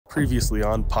Previously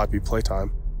on Poppy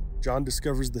Playtime, John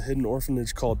discovers the hidden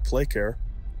orphanage called Playcare.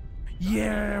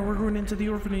 Yeah, we're going into the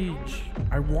orphanage.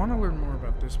 I want to learn more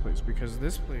about this place because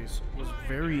this place was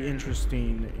very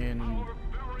interesting in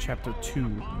chapter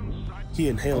 2. He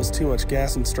inhales too much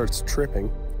gas and starts tripping.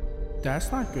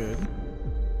 That's not good.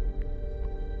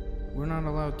 We're not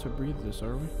allowed to breathe this,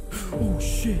 are we? Oh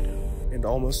shit! And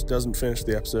almost doesn't finish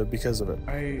the episode because of it.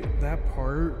 That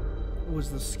part was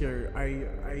the scary.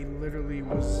 I literally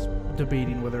was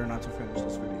debating whether or not to finish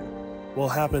this video. What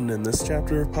happened in this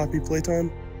chapter of Poppy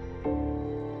Playtime?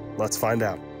 Let's find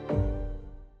out.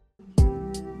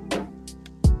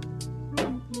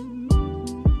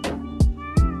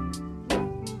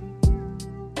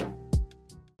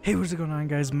 Hey, what's going on,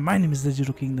 guys? My name is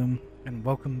Digital Kingdom, and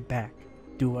welcome back,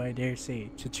 do I dare say,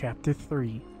 to chapter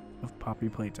 3 of Poppy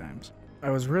Playtimes.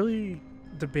 I was really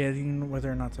debating whether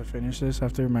or not to finish this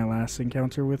after my last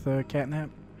encounter with Catnap.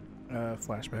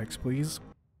 Flashbacks, please.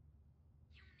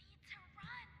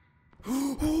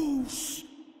 Oh,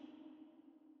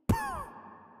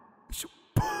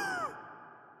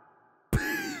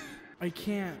 I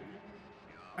can't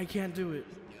do it.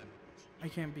 I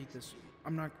can't beat this.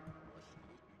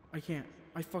 I can't.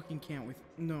 I fucking can't with,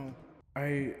 no.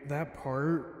 That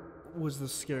part was the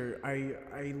scary.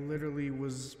 I literally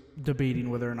was debating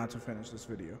whether or not to finish this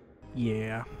video.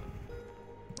 Yeah.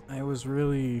 I was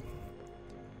really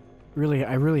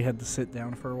had to sit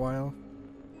down for a while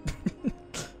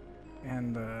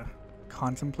and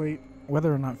contemplate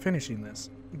whether or not finishing this.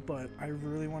 But I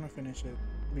really want to finish it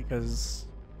because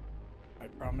I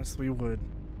promised we would.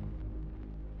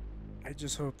 I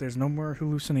just hope there's no more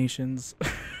hallucinations.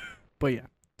 But yeah,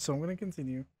 so I'm gonna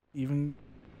continue, even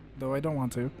though I don't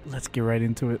want to. Let's get right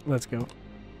into it. Let's go.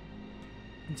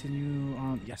 Continue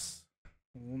on. Yes.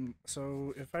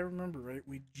 So if I remember right,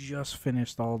 we just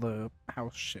finished all the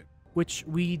house shit, which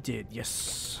we did.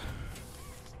 Yes.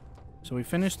 So we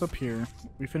finished up here.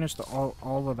 We finished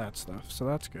all of that stuff. So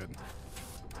that's good.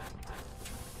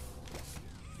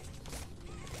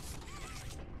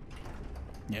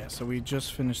 Yeah. So we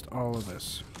just finished all of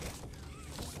this.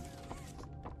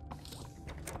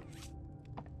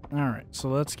 Alright, so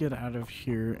let's get out of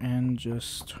here and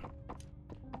just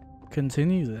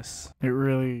continue this. It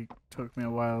really took me a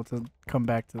while to come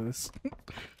back to this.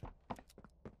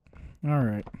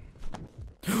 Alright.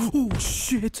 Oh,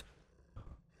 shit!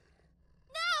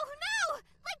 No!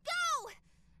 Let go!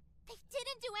 They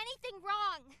didn't do anything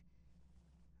wrong!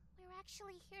 We're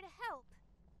actually here to help.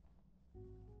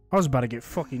 I was about to get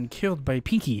fucking killed by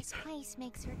Pinky. This place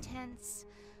makes her tense.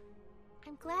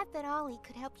 I'm glad that Ollie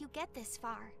could help you get this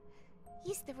far.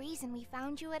 He's the reason we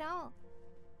found you at all.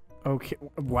 Okay,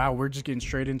 wow, we're just getting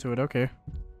straight into it, okay.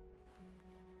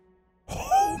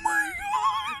 Oh my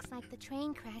god! Looks like the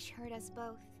train crash hurt us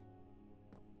both.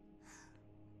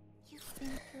 You've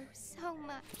been through so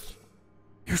much.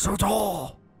 You're so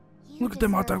tall! Look at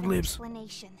them hot dog lips.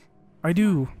 Explanation. I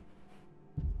do.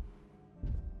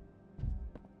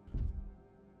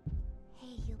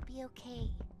 Hey, you'll be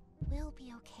okay. We'll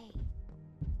be okay.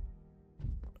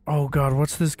 Oh god,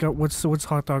 what's this guy? What's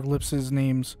Hot Dog Lips'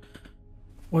 names?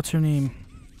 What's her name?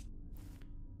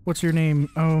 What's your name?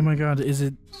 Oh my god, is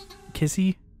it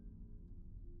Kissy?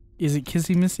 Is it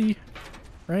Kissy Missy?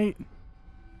 Right?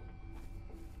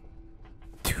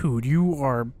 Dude, you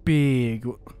are big.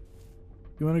 You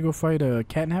wanna go fight a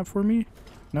Catnap for me?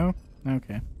 No?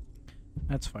 Okay.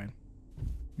 That's fine.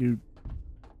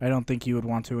 I don't think you would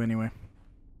want to anyway.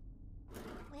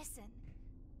 Listen,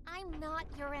 I'm not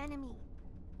your enemy.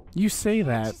 You say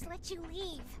that. Just let you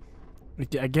leave.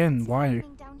 Again, why?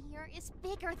 Down here is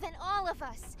bigger than all of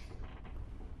us.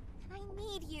 And I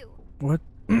need you. What?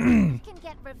 You can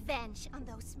get revenge on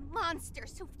those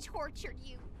monsters who've tortured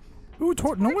you. Who no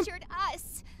one tortured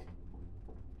us.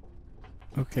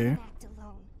 Okay. Don't act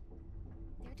alone.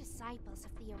 They're disciples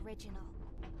of the original.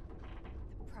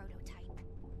 The prototype.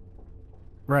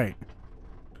 Right.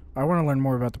 I want to learn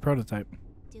more about the prototype.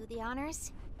 Do the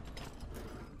honors?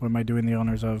 What am I doing the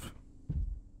honors of?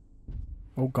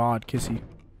 Oh god, Kissy.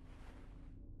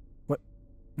 What?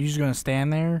 You just gonna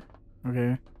stand there?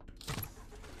 Okay.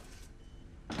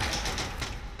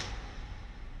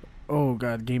 Oh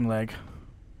god, game lag.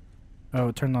 Oh,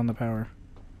 it turned on the power.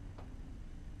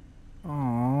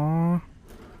 Aww.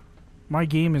 My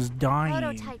game is dying.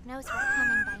 Prototype knows we're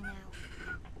coming by now.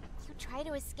 If you try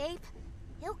to escape,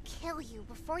 he'll kill you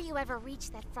before you ever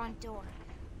reach that front door.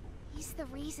 He's the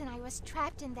reason I was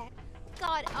trapped in that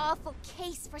god-awful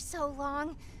case for so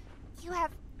long. You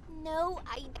have no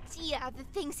idea the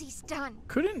things he's done.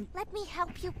 Let me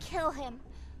help you kill him.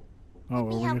 Oh,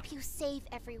 Let me help you save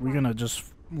everyone.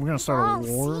 We're gonna start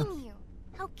a war? Seen you.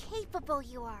 how capable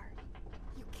you are.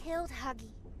 You killed Huggy.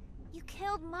 You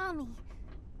killed Mommy.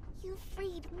 You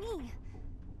freed me.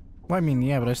 Well, I mean,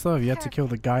 yeah, but I still have yet to kill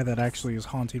the guy that actually is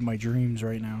haunting my dreams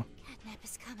right now. Catnap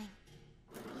is coming.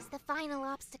 He's the final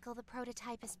obstacle the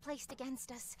prototype has placed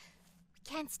against us. We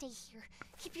can't stay here.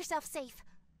 Keep yourself safe.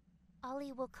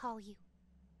 Ollie will call you.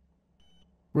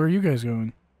 Where are you guys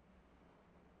going?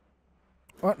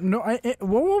 No,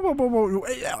 whoa,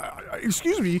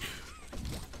 excuse me.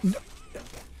 No.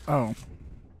 Oh.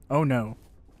 Oh no.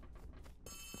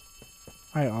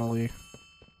 Hi, Ollie.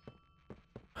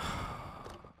 Hey,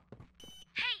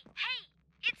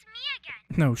 it's me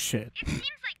again. No shit. It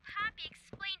seems like Poppy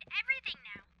explained everything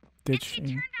now. Did and she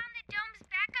turned on the dome's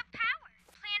backup power.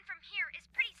 Plan from here is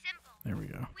pretty simple. There we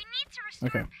go. We need to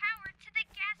restore power to the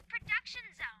gas production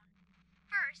zone.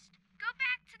 First, go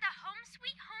back to the Home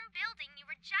Sweet Home building you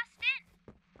were just in.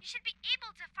 You should be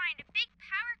able to find a big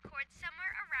power cord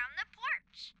somewhere around the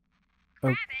porch.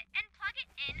 Grab it and plug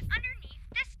it in underneath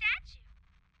the statue.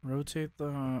 Rotate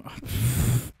the...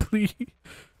 Please.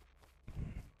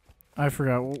 I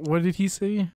forgot. What did he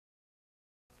say?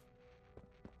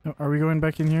 Are we going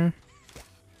back in here?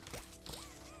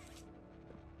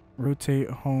 Rotate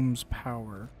home's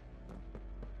power.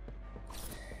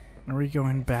 Are we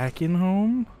going back in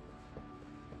home?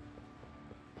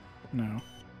 No.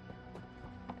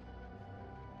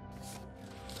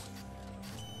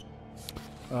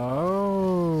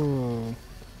 Oh.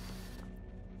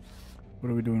 What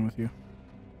are we doing with you?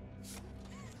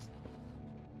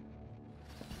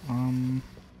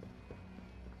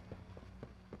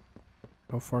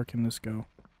 How far can this go?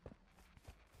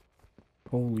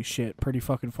 Holy shit, pretty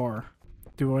fucking far.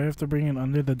 Do I have to bring it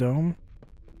under the dome?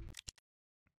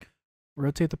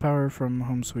 Rotate the power from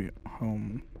Home Sweet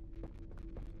Home.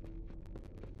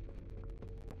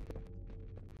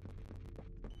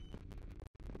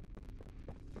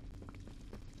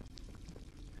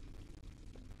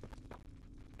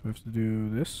 Do I have to do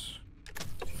this?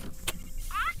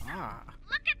 Awesome!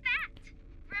 Look at that!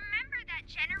 Remember that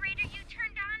generator you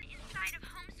turned on inside of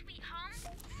Home Sweet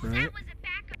Home? Right. That was a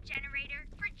backup generator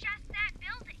for just that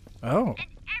building. Oh. And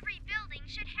every building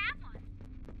should have one.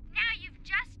 Now you've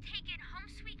just taken Home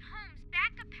Sweet Home's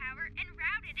backup power and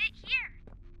routed it here.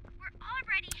 We're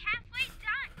already halfway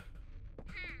done.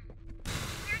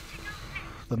 Where to go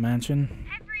next? The mansion.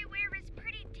 Everywhere is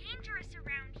pretty dangerous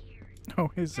around here. Oh,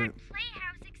 is That it?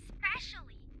 playhouse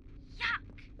especially. Yuck.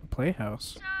 A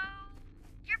playhouse. So,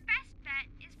 your best bet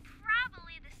is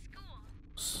probably the school.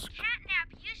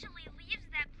 Catnap usually leaves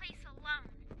that place alone.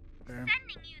 There.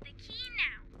 Sending you the key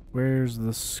now. Where's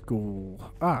the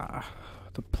school? Ah,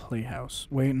 the playhouse.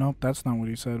 Wait, nope, that's not what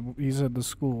he said. He said the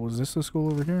school. Is this the school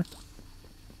over here?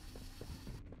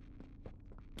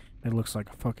 It looks like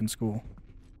a fucking school.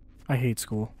 I hate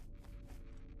school.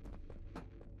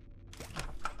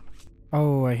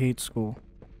 Oh, I hate school.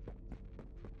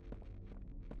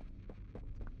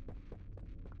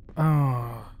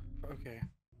 Oh, okay.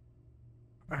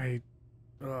 Ugh.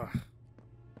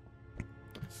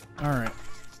 Alright.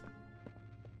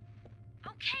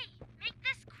 Okay, make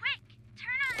this quick.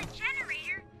 Turn on the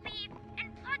generator, leave,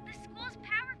 and plug the school's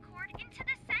power cord into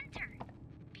the center.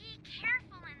 Be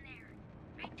careful in there.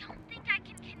 I don't think I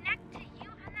can connect to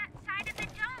you on that side of the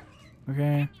dome.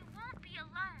 Okay. And you won't be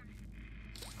alone.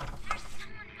 There's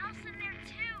someone else in there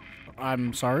too.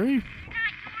 I'm sorry? You're not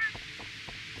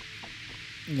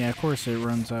Yeah, of course it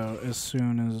runs out as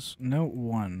soon as... Note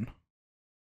 1.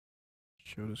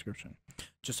 Show description.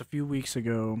 Just a few weeks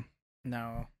ago,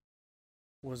 now,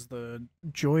 was the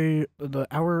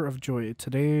hour of joy.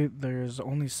 Today, there's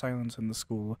only silence in the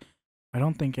school. I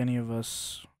don't think any of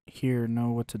us here know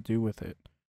what to do with it.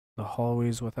 The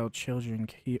hallways without children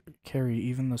carry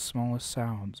even the smallest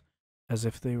sounds, as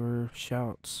if they were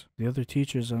shouts. The other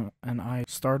teachers and I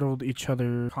startled each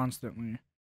other constantly.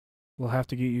 We'll have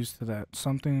to get used to that.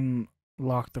 Something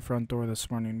locked the front door this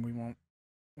morning.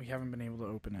 We haven't been able to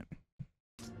open it.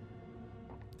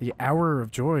 The hour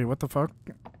of joy. What the fuck?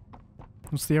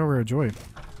 What's the hour of joy?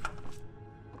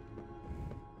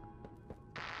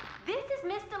 This is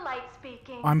Miss Delight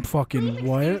speaking. I'm fucking Please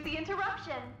what? excuse the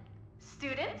interruption.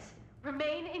 Students,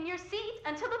 remain in your seat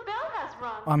until the bell has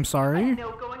rung. I'm sorry? And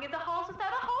no going in the halls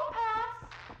without a hall pass.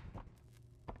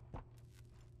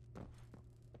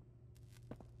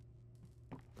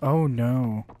 Oh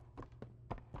no.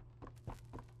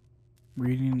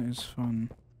 Reading is fun.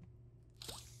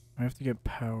 I have to get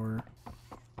power.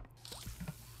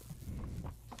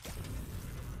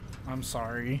 I'm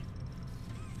sorry.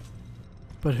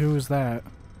 But who is that?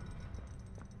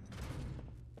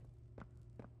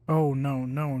 Oh no,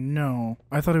 no, no.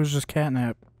 I thought it was just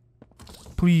Catnap.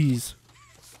 Please.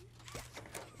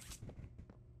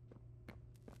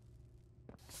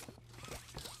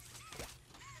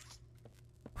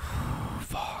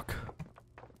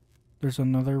 There's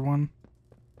another one.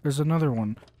 There's another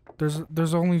one.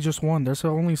 There's only just one. There's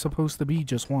only supposed to be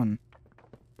just one.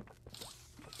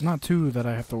 Not two that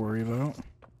I have to worry about.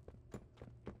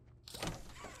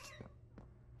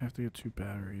 I have to get 2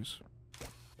 batteries.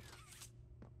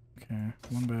 Okay,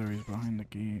 1 battery's behind the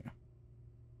gate.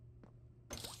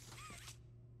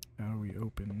 How do we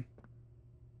open?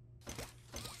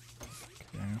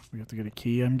 Okay, we have to get a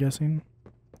key, I'm guessing.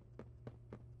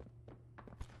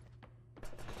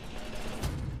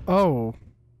 Oh.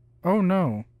 Oh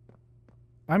no.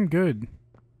 I'm good.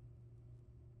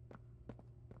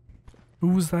 Who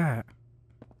was that?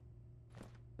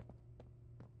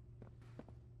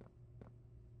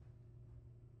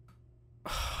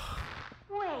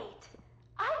 Wait,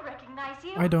 I recognize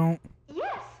you. I don't.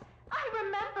 Yes, I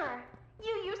remember.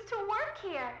 You used to work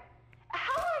here.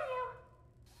 How are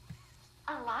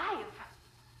you? Alive.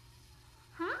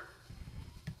 Hmm?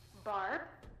 Barb?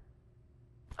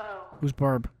 Oh. Who's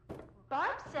Barb?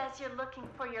 Barb says you're looking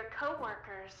for your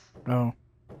coworkers. Oh.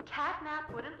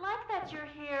 Catnap wouldn't like that you're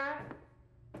here.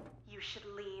 You should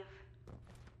leave.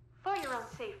 For your own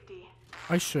safety.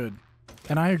 I should.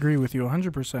 And I agree with you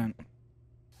 100%.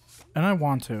 And I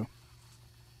want to.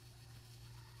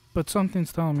 But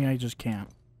something's telling me I just can't.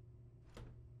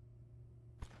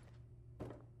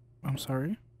 I'm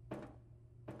sorry?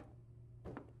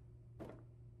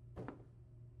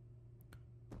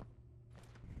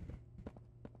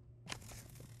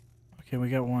 Okay, we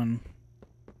got one.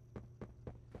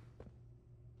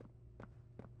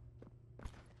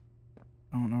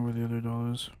 I don't know where the other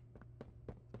doll is.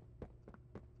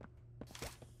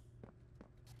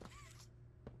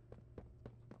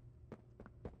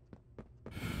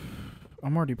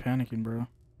 I'm already panicking, bro.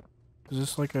 Is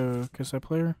this like a cassette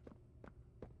player?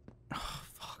 Oh,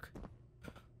 fuck.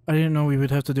 I didn't know we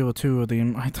would have to deal with 2 of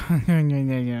them. I thought,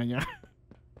 yeah.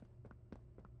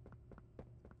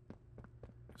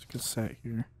 There's a cassette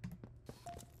here.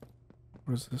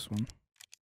 What is this one?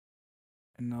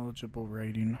 Ineligible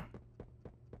writing.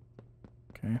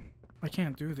 Okay. I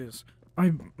can't do this.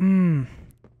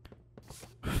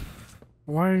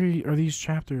 Why are these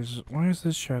chapters? Why is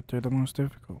this chapter the most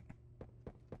difficult?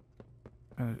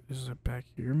 Is it back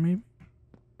here, maybe?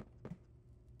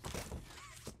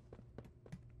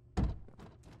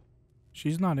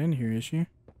 She's not in here, is she?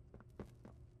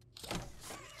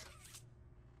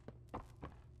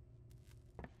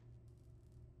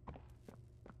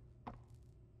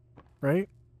 Right?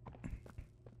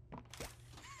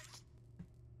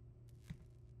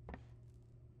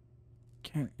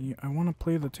 Can't you? I want to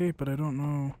play the tape, but I don't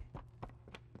know.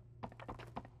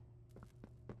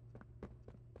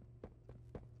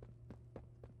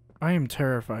 I am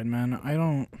terrified, man. I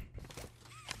don't...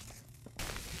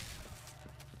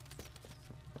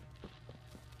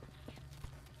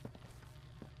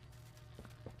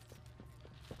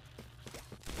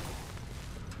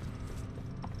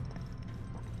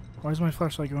 Why is my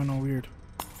flashlight going all weird?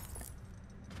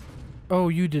 Oh,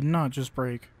 you did not just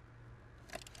break.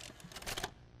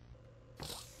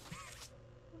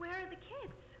 Where are the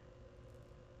kids?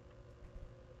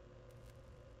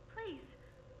 Please,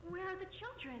 where are the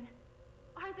children?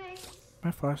 Are they My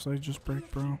flashlight just in the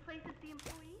break, bro. same place as the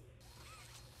employees?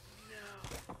 No.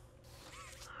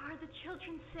 Are the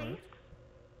children safe?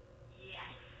 Yes.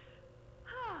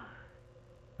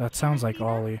 That sounds like see them?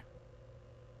 Ollie.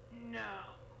 No.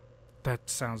 That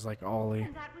sounds like Ollie.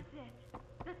 And that was it.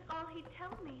 That's all he'd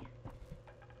tell me.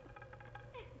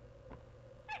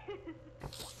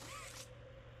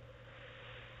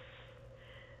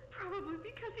 Probably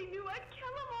because he knew I'd kill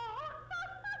them all.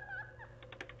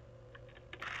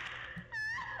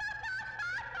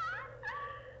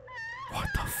 What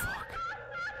the fuck?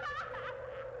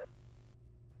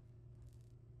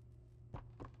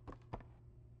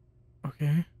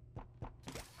 Okay.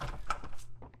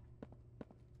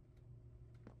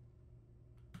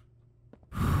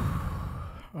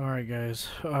 All right, guys.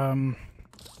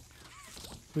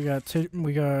 We got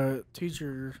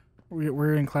teacher.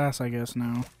 We're in class, I guess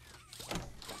now.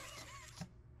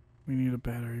 We need a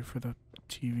battery for the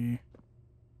TV.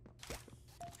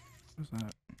 What's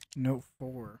that? Note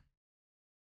 4.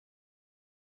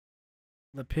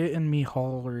 The pit in me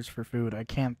hollers for food. I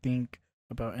can't think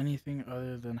about anything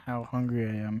other than how hungry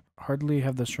I am. Hardly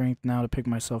have the strength now to pick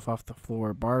myself off the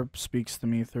floor. Barb speaks to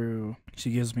me through.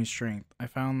 She gives me strength. I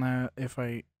found that if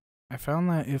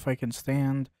I can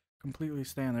stand, completely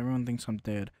stand, everyone thinks I'm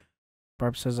dead.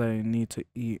 Barb says I need to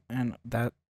eat, and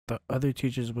that the other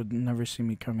teachers would never see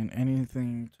me coming.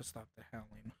 Anything to stop the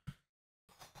howling.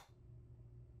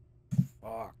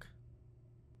 Fuck.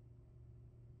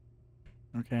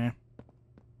 Okay.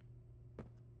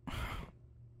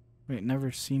 Wait,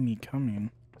 never see me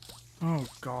coming. Oh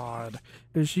god.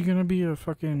 Is she gonna be a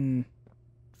fucking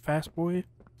fast boy?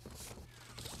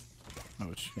 Oh,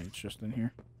 it's just in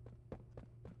here.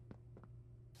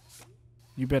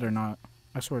 You better not.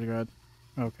 I swear to God.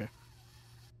 Okay.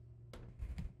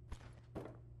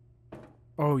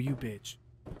 Oh, you bitch.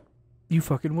 You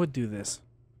fucking would do this.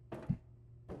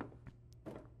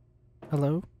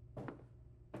 Hello?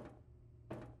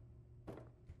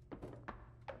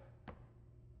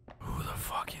 Who the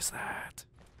fuck is that?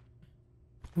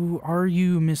 Who are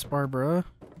you, Miss Barbara?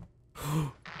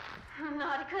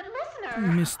 Not a good listener.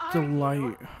 Miss are Delight.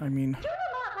 you? I mean, You're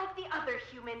a lot like the other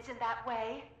humans in that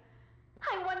way.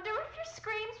 I wonder if your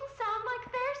screams will sound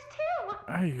like theirs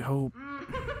too. I hope.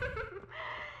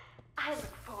 I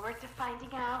look forward to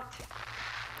finding out.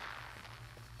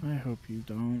 I hope you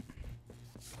don't.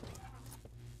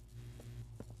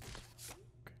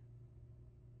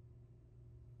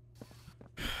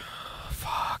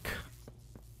 Fuck.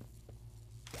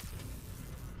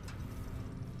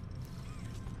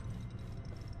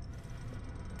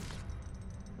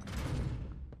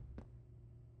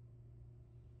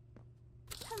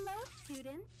 Hello,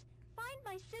 students. Find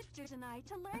my sisters and I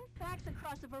to learn facts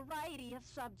across a variety of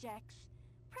subjects.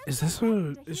 Press Is this the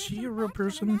button a- to is hear she some a real facts on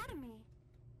person? anatomy.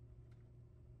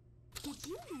 Did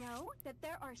you know that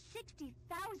there are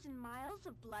 60,000 miles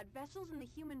of blood vessels in the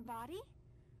human body?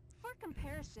 For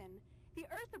comparison, the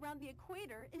Earth around the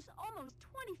equator is almost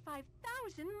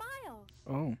 25,000 miles.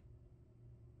 Oh.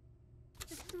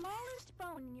 The smallest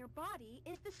bone in your body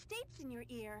is the stapes in your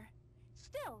ear.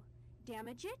 Still,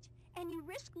 damage it, and you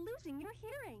risk losing your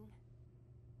hearing.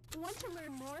 Want to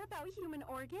learn more about human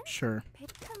organs? Sure.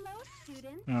 Hello,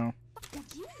 students. No. Did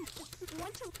you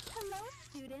want to? Hello,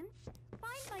 students.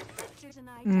 Find my sisters and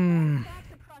I to Hmm. learn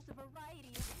facts across a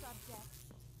variety of subjects.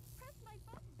 Press my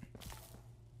button.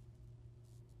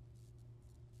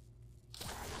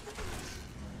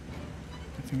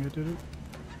 I think I did it.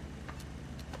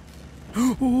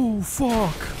 Oh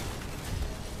fuck!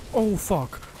 Oh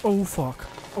fuck! Oh fuck!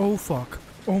 Oh fuck!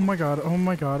 Oh my god! Oh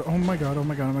my god! Oh my god! Oh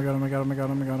my god! Oh my god! Oh my god! Oh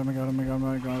my god! Oh my god! Oh my god! Oh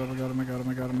my god! Oh my god! Oh my god!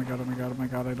 Oh my god! Oh my god! Oh my god! Oh my god! Oh my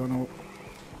god! I don't know.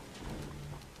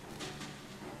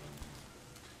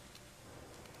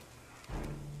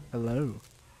 Hello.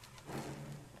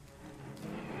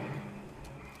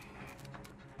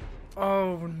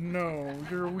 Oh no!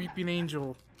 You're a weeping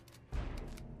angel.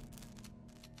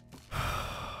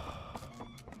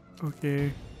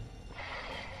 Okay.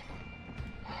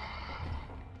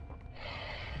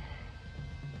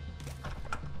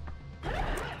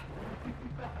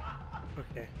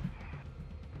 Okay.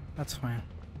 That's fine.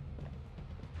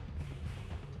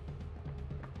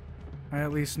 I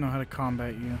at least know how to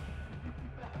combat you.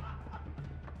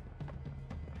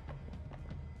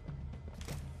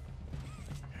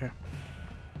 Here.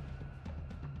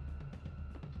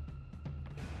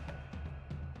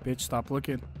 Bitch, stop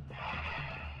looking.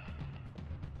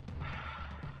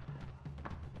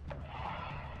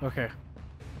 Okay.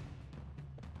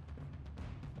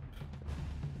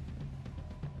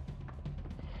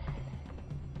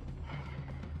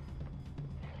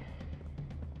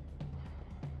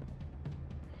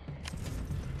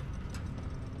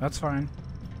 That's fine.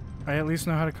 I at least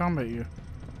know how to combat you.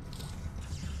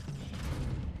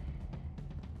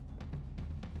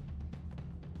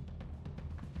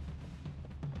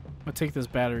 I'll take this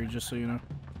battery just so you know.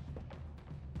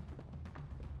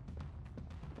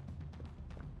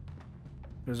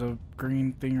 There's a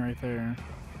green thing right there.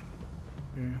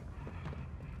 Yeah.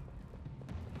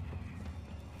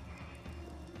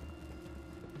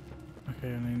 Okay,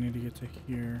 and I need to get to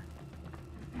here.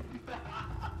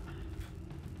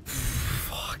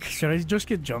 Fuck. Should I just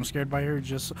get jump scared by her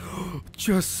just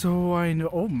so I know?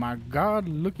 Oh my god,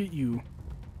 look at you.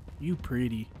 You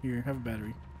pretty. Here, have a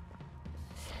battery.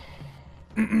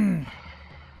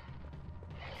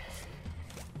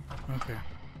 Okay.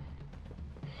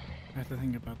 I have to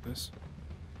think about this.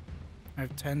 I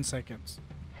have 10 seconds.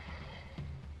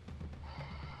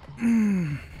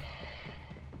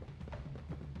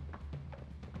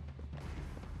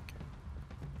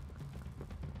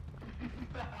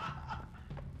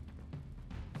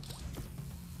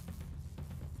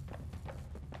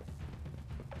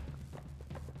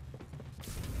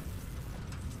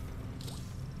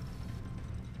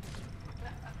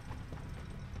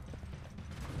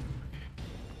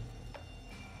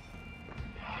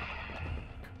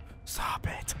 Stop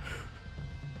it.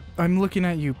 I'm looking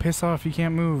at you. Piss off. You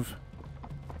can't move.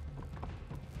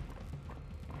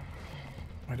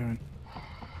 What am I doing?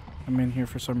 I'm in here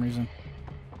for some reason.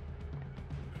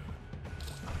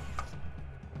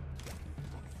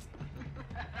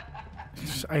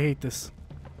 I hate this.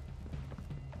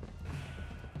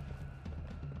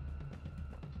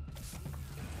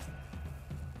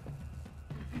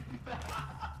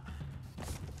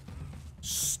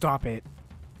 Stop it.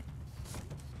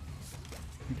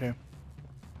 Okay.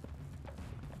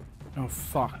 Oh,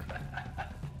 fuck.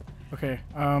 Okay,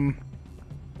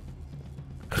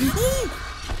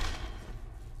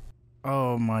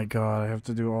 oh my god, I have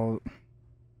to do all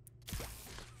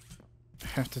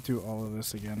of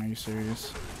this again. Are you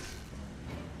serious?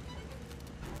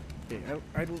 Okay,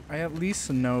 I at least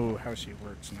know how she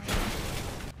works now.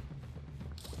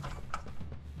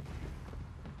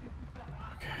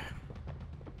 Okay.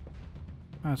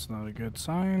 That's not a good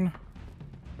sign.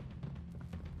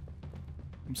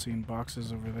 I'm seeing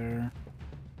boxes over there.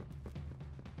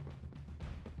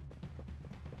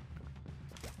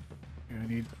 I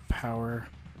need power.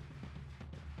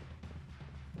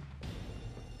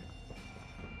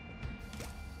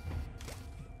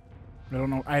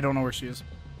 I don't know where she is.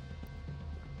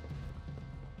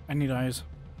 I need eyes.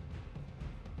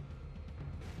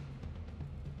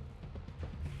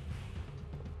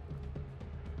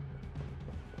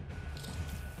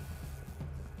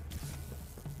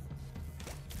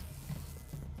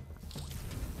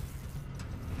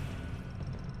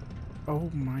 Oh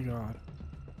my god.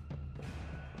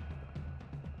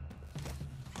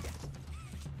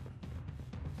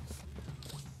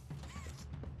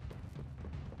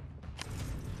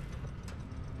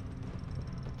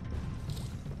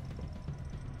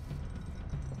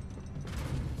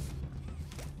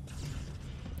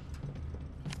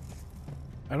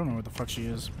 I don't know where the fuck she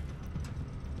is.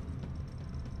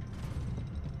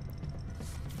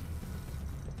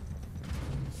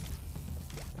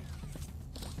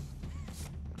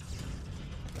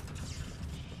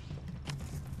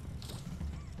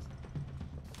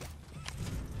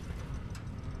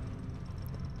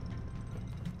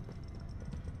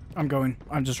 I'm going.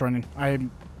 I'm just running.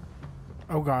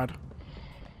 Oh god.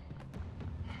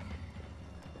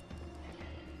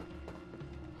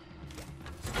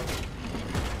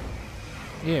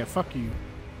 Yeah, fuck you.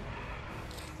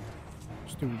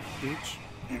 Stupid bitch.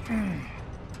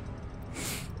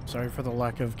 Sorry for the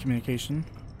lack of communication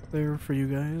there for you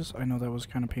guys. I know that was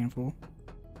kind of painful.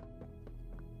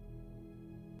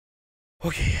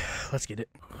 Okay, let's get it.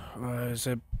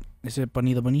 Is it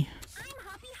Bunny the Bunny? I'm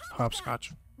Hoppy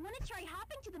Hopscotch. Wanna try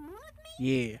hopping to the moon with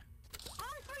Yeah. me?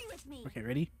 On three with me. Okay,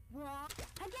 ready?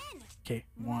 Again. Okay,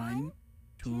 1,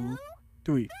 2, 2,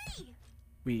 3. 3.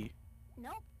 We.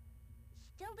 Nope.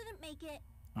 Still didn't make it.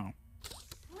 Oh.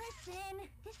 Listen,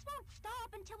 this won't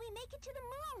stop until we make it to the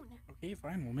moon. Okay,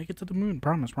 fine. We'll make it to the moon.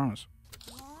 Promise, promise.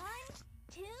 1,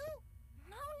 2.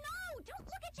 No, don't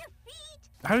look at your feet.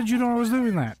 How did you know I was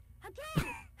doing that? Again.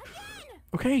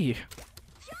 Okay.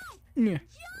 Jump. Yeah.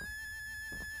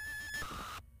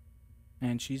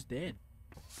 And she's dead.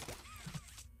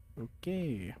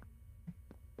 Okay.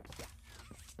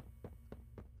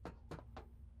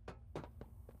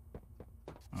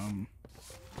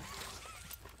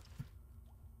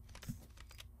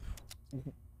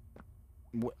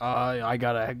 I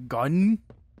got a gun?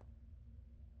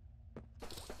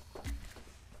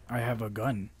 I have a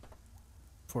gun.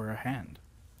 For a hand.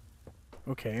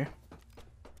 Okay.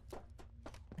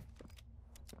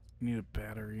 Need a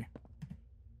battery.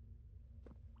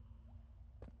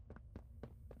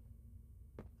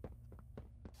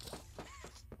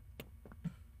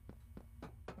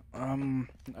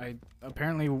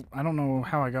 I don't know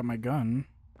how I got my gun.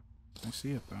 I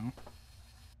see it though.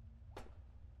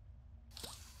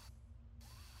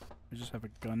 I just have a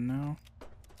gun now.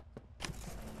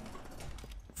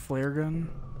 Flare gun.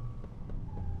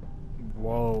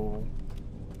 Whoa.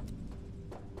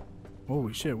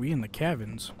 Holy shit, we in the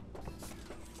cabins.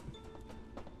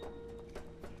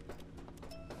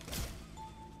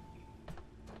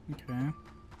 Okay.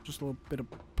 Just a little bit of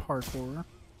parkour.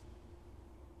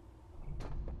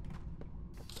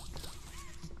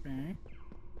 Okay.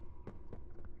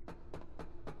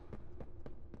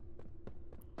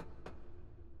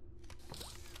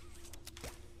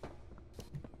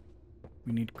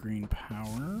 We need green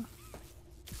power.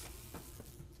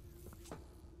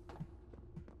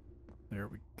 There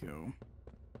we go.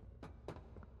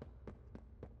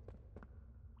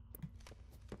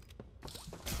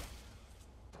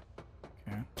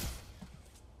 Okay.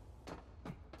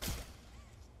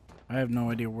 I have no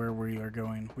idea where we are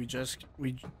going. We just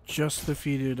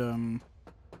defeated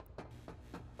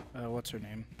what's her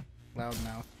name?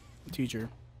 Loudmouth teacher.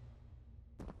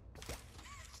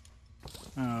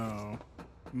 Oh,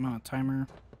 I'm on a timer.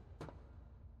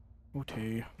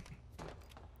 Okay.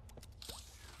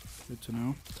 Good to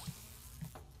know.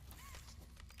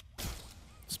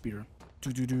 Speeder.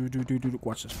 Do.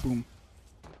 Watch this. Boom.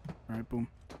 Alright, boom.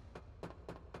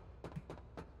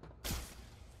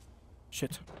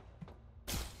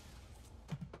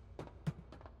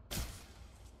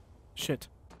 Shit.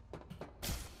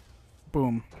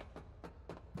 Boom.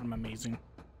 I'm amazing.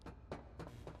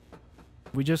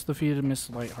 We just defeated Miss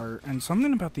Lightheart. And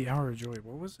something about the Hour of Joy.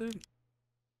 What was it?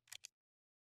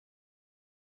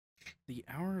 The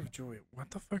Hour of Joy.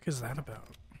 What the fuck is that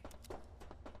about?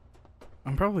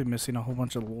 I'm probably missing a whole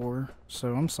bunch of lore,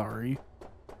 so I'm sorry.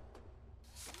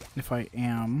 If I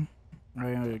am,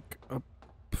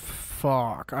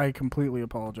 fuck, I completely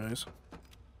apologize.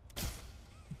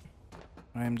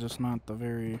 I am just not the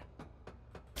very...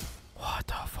 What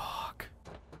the fuck?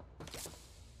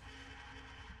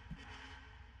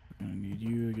 I need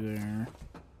you there.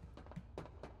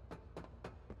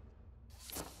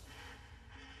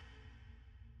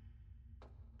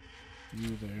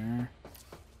 You there.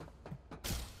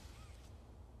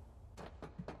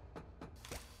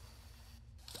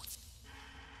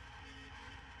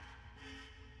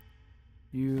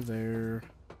 You there.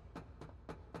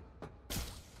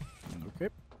 Okay.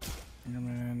 And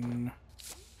then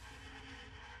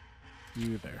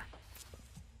you there.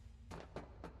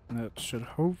 That should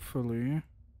hopefully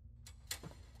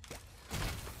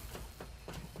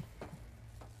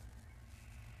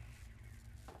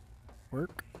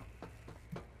work.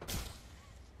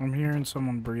 I'm hearing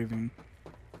someone breathing.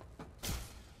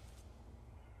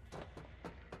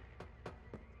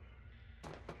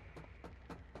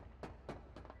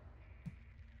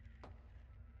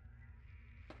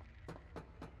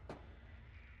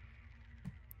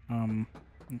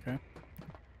 Okay.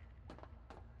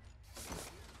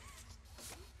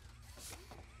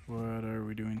 What are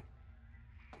we doing?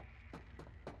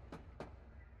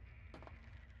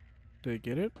 Did I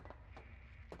get it?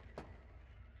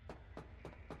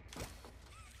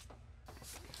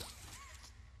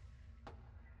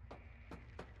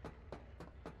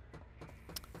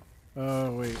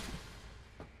 Oh, wait.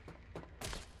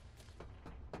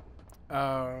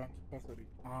 That's what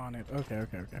on it. Okay,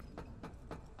 okay, okay.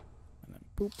 And then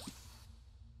boop.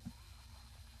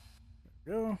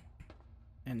 There we go.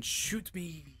 And shoot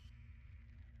me.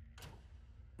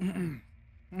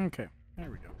 Okay, there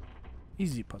we go.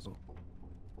 Easy puzzle.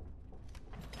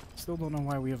 Still don't know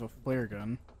why we have a flare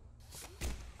gun.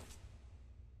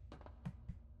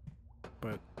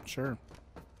 But sure.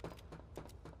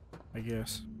 I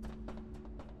guess.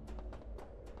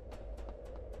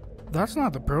 That's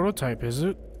not the prototype, is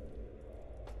it?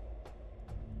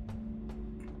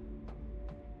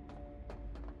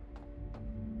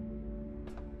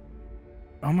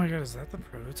 Oh my god, is that the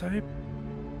prototype?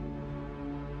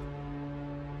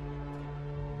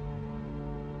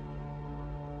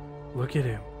 Look at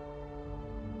him.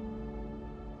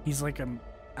 He's like an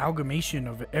amalgamation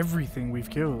of everything we've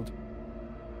killed.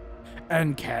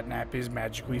 And Catnap is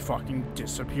magically fucking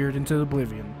disappeared into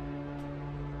oblivion.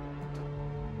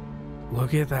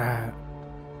 Look at that.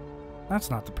 That's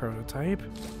not the prototype.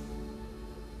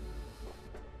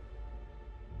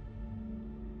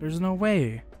 There's no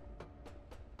way.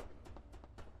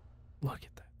 Look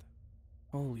at that.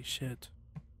 Holy shit.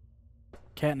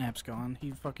 Catnap's gone.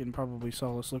 He fucking probably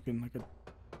saw us looking like a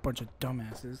bunch of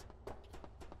dumbasses.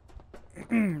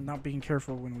 Not being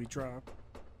careful when we drop.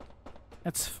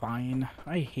 That's fine.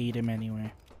 I hate him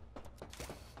anyway.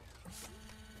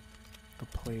 The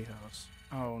playhouse.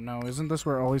 Oh no, isn't this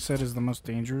where all he said is the most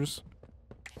dangerous?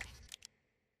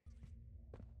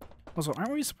 Also,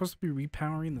 aren't we supposed to be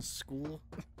repowering the school?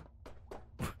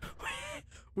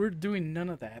 We're doing none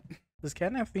of that. Does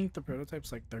Catnap think the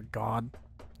prototype's like their god?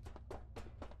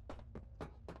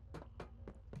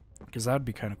 Because that'd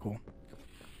be kind of cool.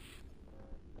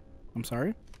 I'm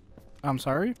sorry? I'm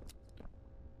sorry?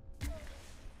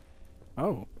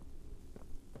 Oh.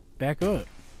 Back up.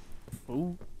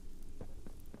 Fool.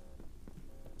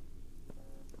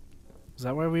 Is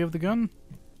that why we have the gun?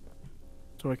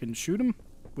 So I can shoot him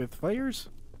with flares?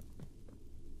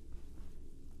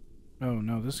 Oh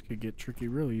no, this could get tricky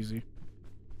real easy.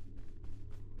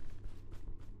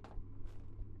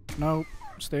 Nope,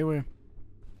 stay away.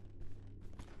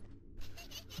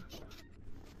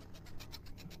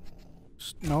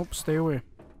 Nope, stay away.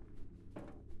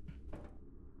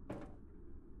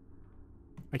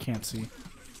 I can't see.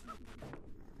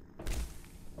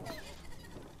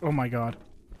 Oh my god.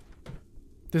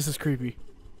 This is creepy.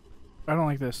 I don't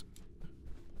like this.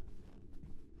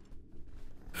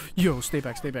 Yo, stay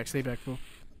back, fool.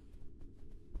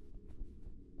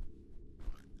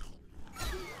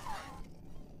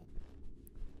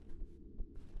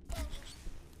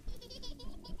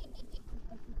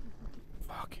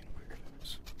 Fucking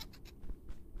weirdos.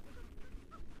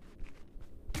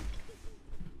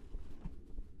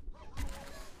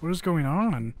 What is going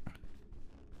on?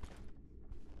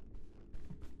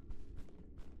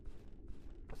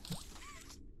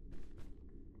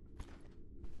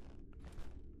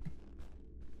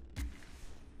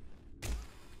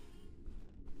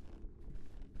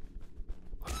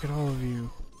 Look at all of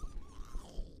you.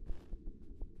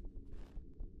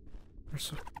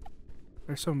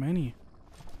 There's so many.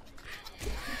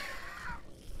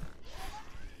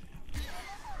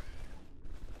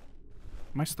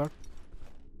 Am I stuck?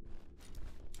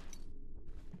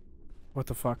 What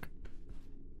the fuck?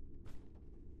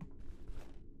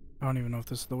 I don't even know if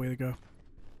this is the way to go.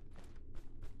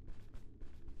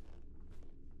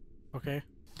 Okay.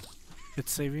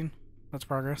 It's saving. That's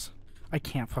progress. I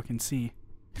can't fucking see.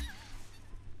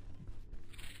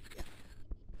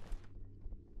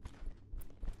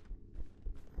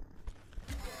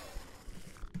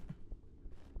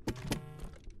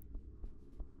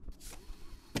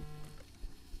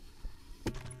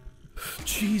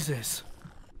 Jesus.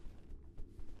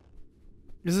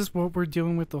 Is this what we're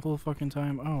dealing with the whole fucking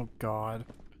time? Oh god.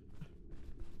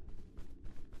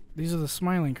 These are the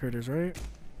smiling critters, right?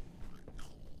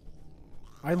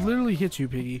 I literally hit you,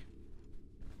 piggy.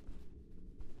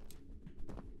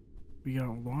 We got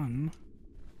one.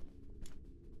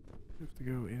 We have to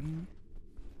go in.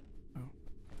 Oh.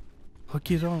 Look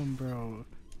it on, bro.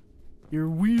 You're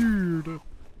weird.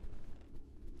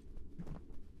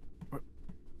 What?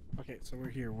 Okay, so we're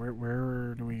here.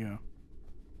 Where do we go?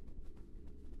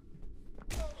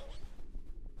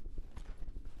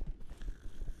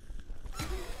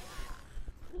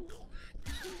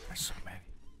 There's so many.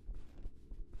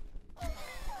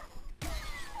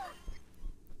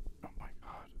 Oh my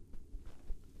god.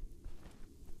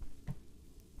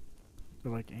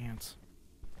 They're like ants.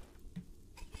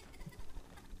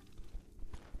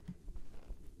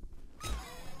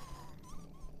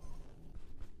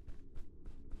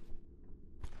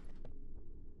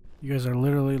 You guys are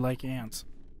literally like ants.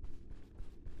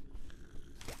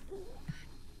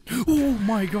 Oh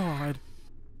my god!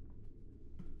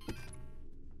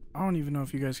 I don't even know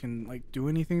if you guys can, like, do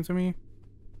anything to me,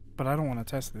 but I don't want to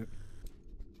test it.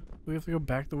 We have to go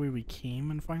back the way we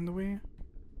came and find the way?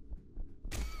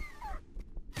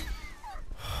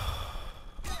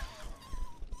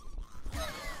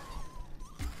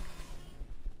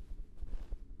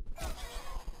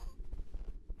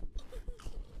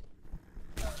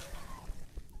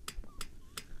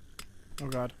 Oh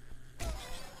god.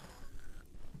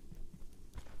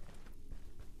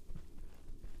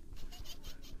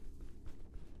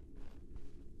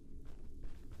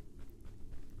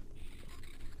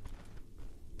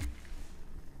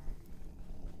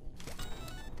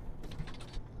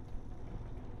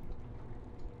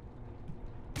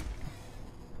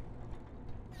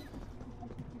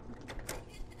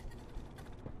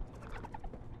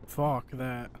 Fuck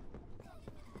that.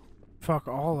 Fuck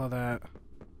all of that.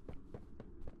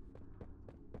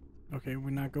 Okay, we're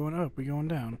not going up, we're going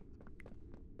down.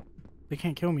 They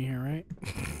can't kill me here, right?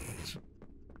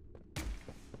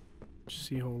 Just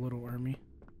see a whole little army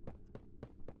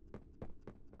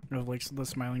of like the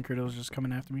smiling critters just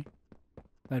coming after me.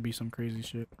 That'd be some crazy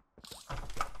shit.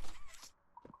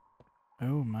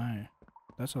 Oh my.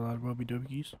 That's a lot of rubby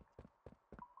dubbies.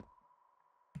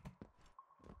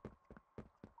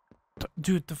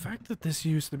 Dude, the fact that this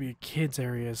used to be a kids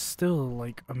area is still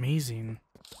like amazing.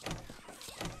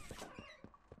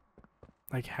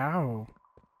 Like how?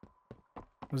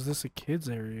 Was this a kids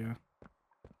area?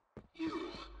 You.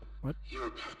 What?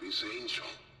 You're Pappy's angel.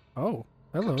 Oh,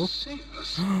 hello. Come save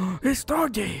us. It's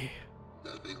Doggy!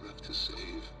 Nothing left to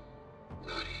save.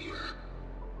 Not here.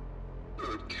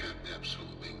 Bird Catnap's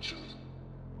home angel.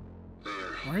 There.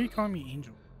 Why are you calling me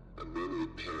angel? A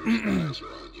myriad pairs of eyes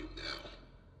are on you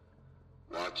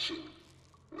now. Watching.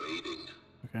 Waiting.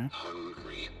 Okay.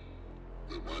 Hungry.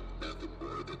 They want nothing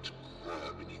more than to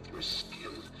crawl beneath your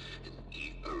skin and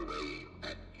eat away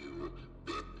at you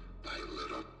bit by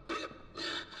little bit.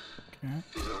 Okay.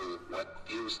 Fill what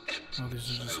feels empty Oh, these are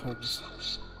just inside holes.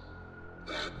 themselves.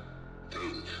 That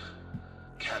thing.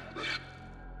 Catnap.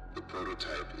 The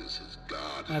prototype is his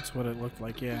god. That's what it looked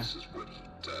like, yeah. This is what he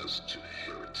does to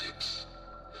heretics.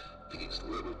 These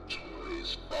little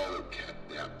toys follow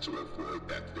Catnap to avoid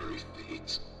that very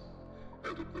fate.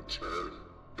 And in return,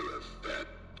 they are fed.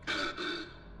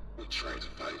 We try to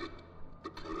fight it. The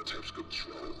prototype's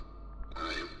control.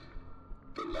 I am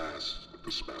the last of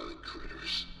the smiling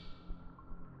critters.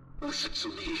 Listen to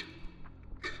me.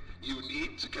 You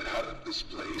need to get out of this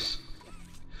place.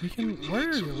 We can. Where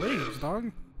are your legs,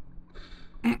 dog?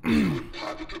 You and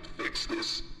Poppy could fix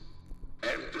this.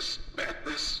 End this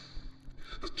madness.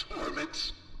 The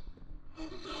torment. Oh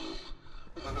no.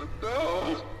 Oh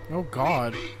no. Oh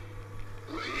god. Leave me.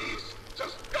 Please,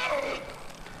 just go.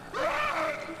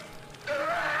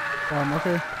 Run.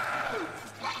 Okay.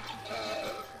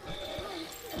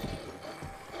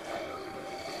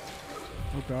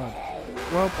 Oh god.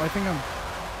 Well, I think I'm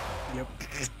Yep.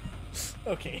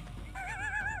 Okay.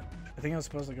 I think I was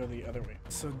supposed to go the other way.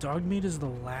 So dog meat is the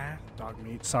last... Dog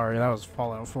meat. Sorry, that was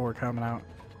Fallout 4 coming out.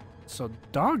 So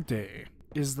Dog Day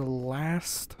is the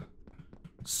last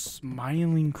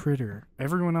smiling critter.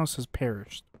 Everyone else has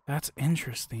perished. That's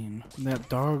interesting. That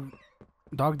Dog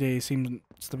Day seems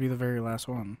to be the very last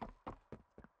one.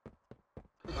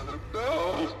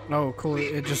 No! Oh, cool.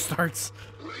 It just starts.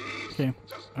 Okay,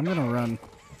 I'm gonna run.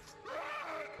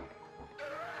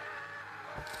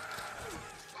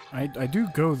 I do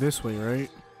go this way, right?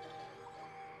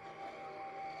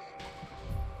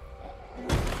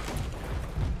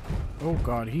 Oh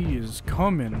god, he is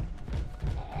coming.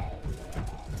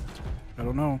 I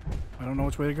don't know. I don't know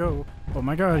which way to go. Oh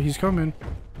my god, he's coming.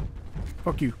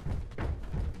 Fuck you.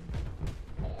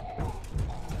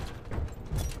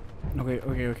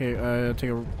 Okay. Take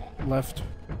a left.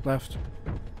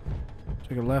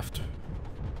 Take a left.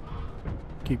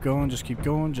 Keep going, just keep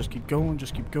going, just keep going,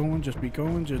 just keep going, just be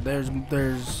going. There's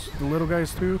the little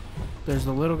guys too. There's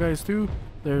the little guys too.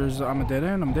 I'm a dead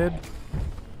end, I'm dead.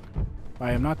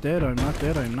 I am not dead, I'm not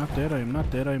dead, I am not dead, I am not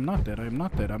dead, I am not dead, I am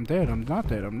not dead, I'm dead, I'm not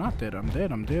dead, I'm not dead, I'm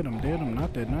dead, I'm dead, I'm dead, I'm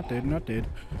not dead, not dead, not dead.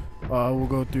 We'll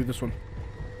go through this one.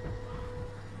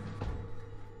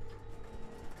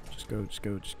 Just go.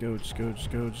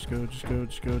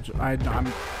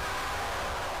 I'm...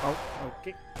 Oh,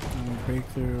 okay. I'm gonna break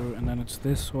through, and then it's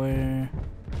this way.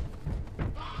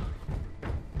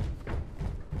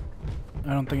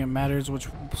 I don't think it matters which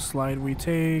slide we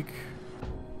take.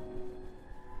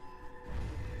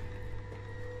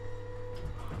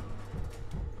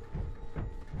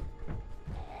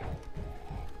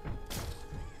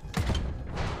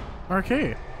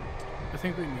 Okay. I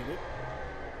think we need it.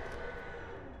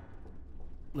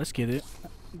 Let's get it.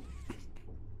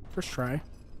 First try.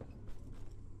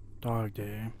 Dog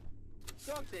Day.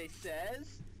 Dog Day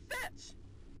says fetch.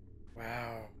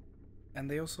 Wow. And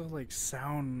they also like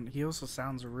sound, he also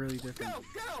sounds really different.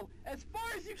 Go as far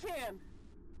as you can.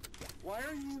 Why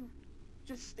are you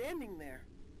just standing there?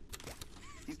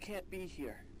 You can't be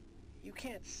here. You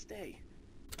can't stay.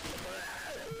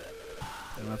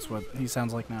 And that's what he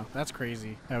sounds like now. That's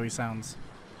crazy how he sounds.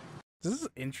 This is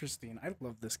interesting. I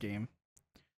love this game.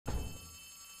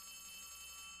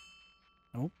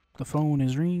 Oh, the phone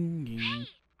is ringing. Hey,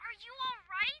 are you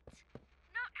alright?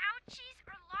 No ouchies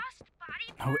or lost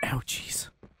body Oh, parts? ouchies.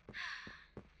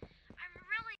 I'm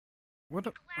really What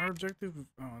glad our objective?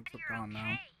 Oh, it's you're gone okay.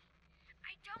 now.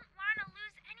 I don't want to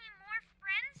lose any more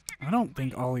friends to this I don't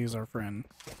think place. Ollie is our friend.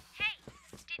 Hey,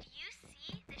 did you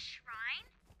see the shrine?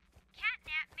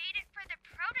 Catnap made it for the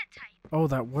prototype. Oh,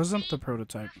 that wasn't the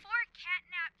prototype. Before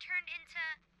Catnap turned into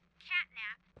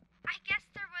Catnap, I guess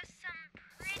there was some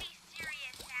pretty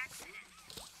serious accident.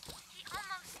 He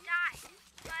almost died,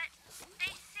 but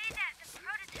they say that the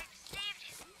prototype saved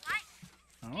his life,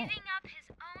 Oh. giving up his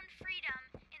own freedom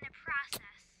in the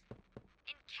process.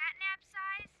 In Catnap's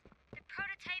eyes, the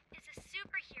prototype is a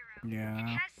superhero and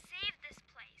Yeah. has saved this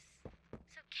place.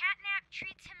 So Catnap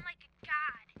treats him like a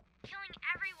god, killing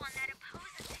everyone that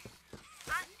opposes him,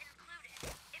 us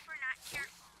included, if we're not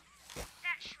careful.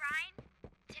 That shrine,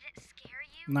 did it scare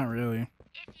you? Not really.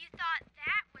 If you thought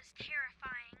that was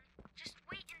terrifying, just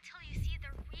wait until you see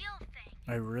the real thing.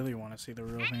 I really want to see the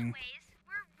real thing. Anyways,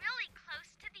 we're really close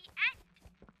to the end.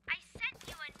 I sent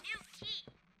you a new key.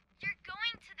 You're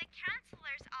going to the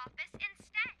counselor's office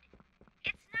instead.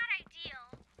 It's not ideal,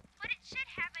 but it should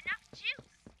have enough juice.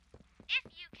 If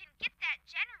you can get that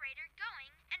generator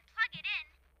going and plug it in,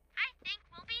 I think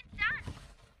we'll be done.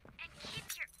 And keep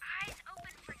your eyes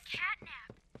open for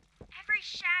Catnap. Every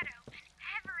shadow and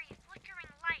every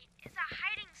flickering light is a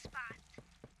hiding spot.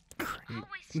 He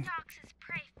always stalks his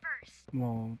prey first.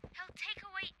 Well, He'll take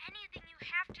away anything you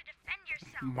have to defend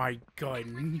yourself. my God.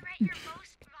 And when you're at your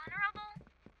most vulnerable,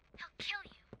 he'll kill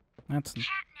you. That's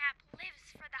Catnap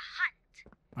lives for the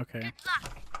hunt. okay. Good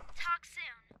luck. Talk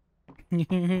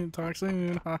soon. Talk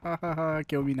soon. Ha ha ha ha.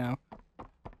 Kill me now.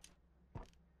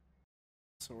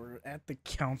 So we're at the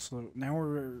counselor. Now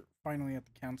we're finally at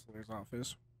the counselor's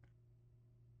office.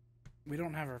 We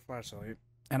don't have our flashlight.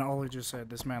 And Ollie just said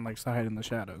this man likes to hide in the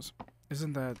shadows.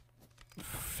 Isn't that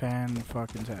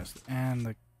fan-fucking-tastic? And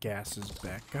the gas is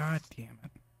back. God damn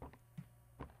it.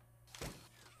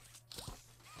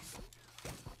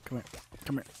 Come here.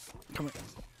 Come here. Come here.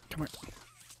 Come here.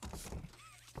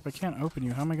 If I can't open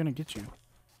you, how am I gonna get you?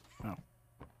 Oh.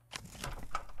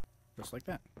 Just like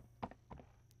that.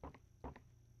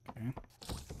 Okay.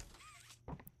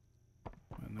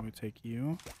 And then we take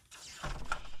you.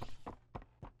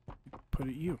 Put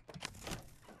it you.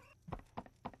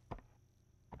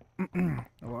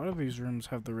 A lot of these rooms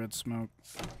have the red smoke.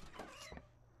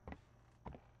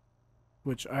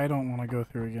 which I don't want to go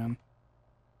through again.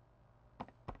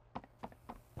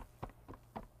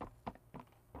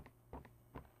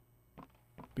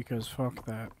 Because fuck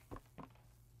that.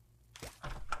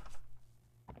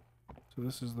 So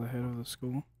this is the head of the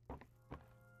school.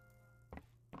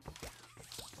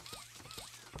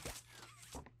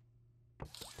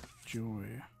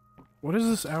 Joy. What is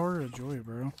this hour of joy,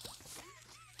 bro?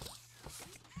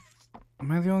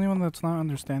 Am I the only one that's not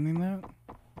understanding that?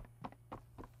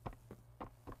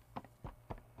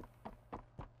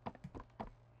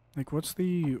 Like, what's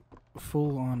the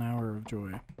full-on hour of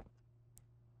joy?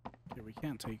 Okay, we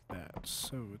can't take that,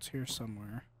 so it's here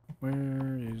somewhere.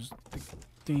 Where is the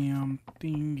damn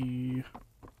thingy?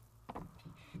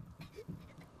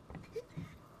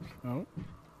 Oh.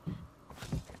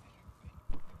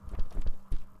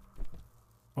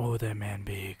 Oh, that man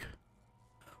big.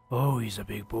 Oh, he's a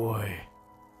big boy.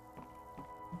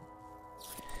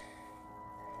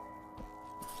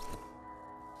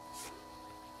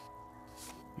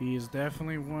 He is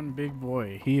definitely one big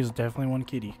boy. He is definitely one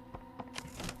kitty.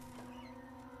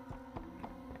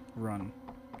 Run.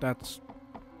 That's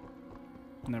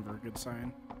never a good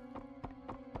sign.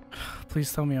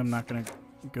 Please tell me I'm not gonna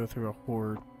go through a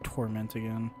horror torment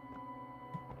again.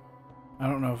 I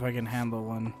don't know if I can handle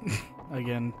one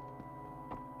again.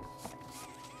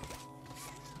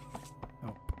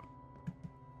 Nope.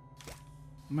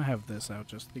 I'm gonna have this out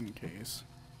just in case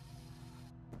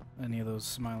any of those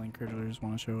smiling critters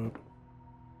want to show up.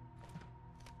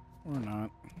 Or not.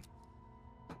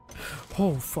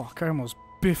 Oh fuck, I almost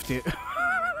biffed it.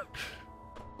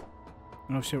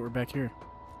 Oh shit, we're back here.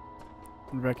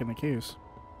 We're back in the caves.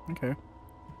 Okay.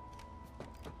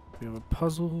 We have a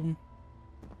puzzle.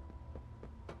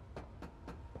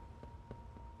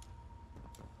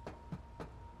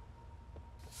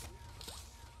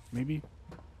 Maybe?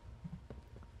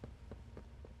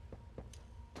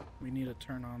 We need to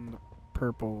turn on the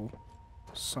purple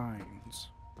signs.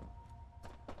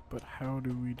 But how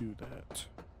do we do that?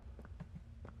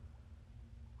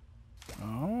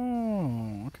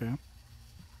 Oh, okay.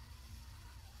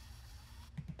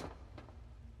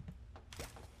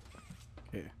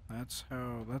 Okay,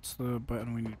 that's the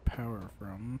button we need power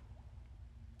from.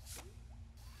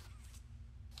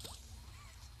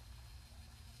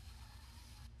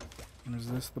 And is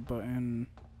this the button?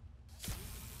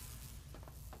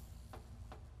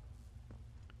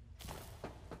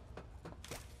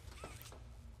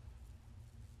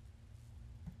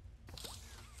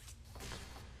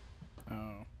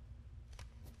 Oh.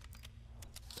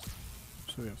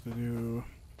 So we have to do...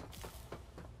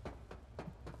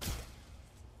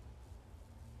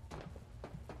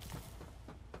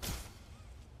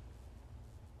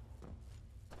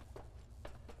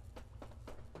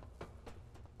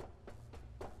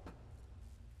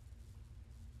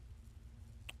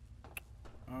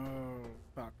 Oh,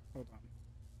 fuck. Hold on.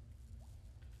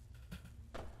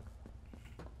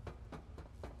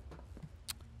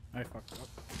 I fucked up.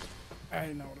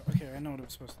 I know what I'm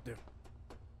supposed to do.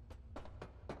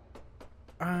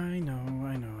 I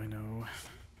know.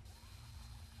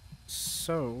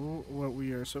 So, what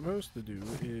we are supposed to do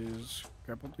is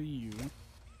grapple to you.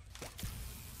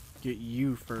 Get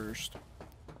you first.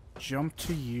 Jump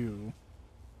to you.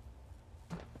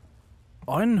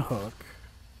 Unhook.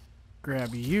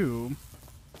 Grab you.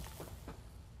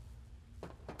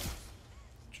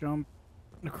 Jump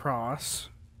across.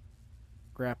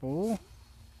 Grapple.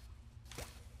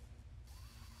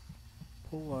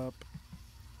 Pull up.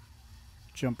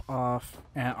 Jump off.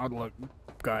 And look,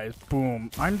 guys, boom.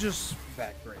 I'm just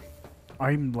that great.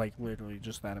 I'm like literally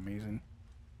just that amazing.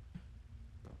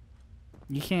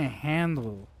 You can't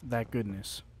handle that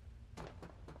goodness.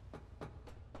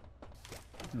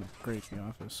 Oh, great, the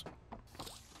office.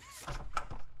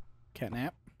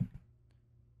 Catnap.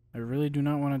 I really do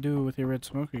not want to do it with your red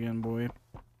smoke again, boy.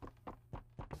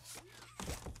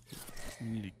 We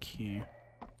need a key.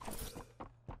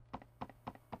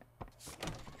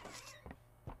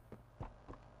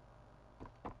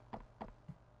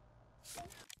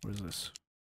 What is this?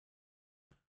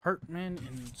 Hartman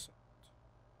Insult.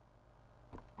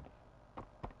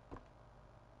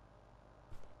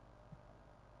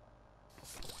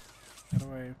 How do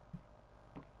I...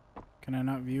 Can I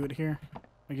not view it here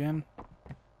again?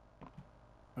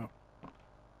 Oh.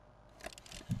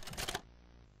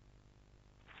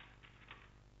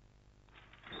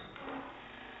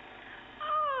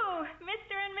 Oh,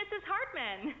 Mr. and Mrs.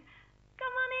 Hartman.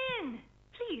 Come on in.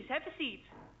 Please, have a seat.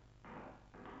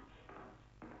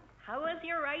 How was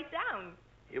your ride down?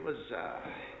 It was,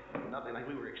 nothing like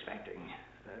we were expecting.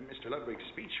 Mr. Ludwig's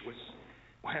speech was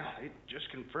Well, it just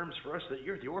confirms for us that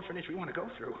you're the orphanage we want to go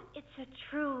through. It's a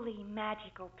truly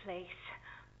magical place.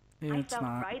 I It's felt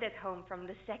not. right at home from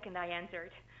the second I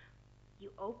entered.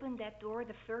 You open that door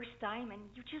the first time and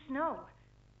you just know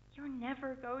you're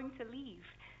never going to leave.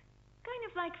 Kind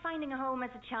of like finding a home as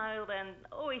a child and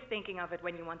always thinking of it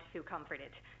when you want to feel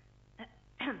comforted.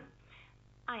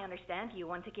 I understand you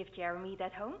want to give Jeremy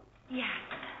that home? Yes,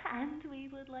 and we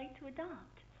would like to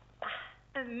adopt.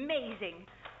 Amazing.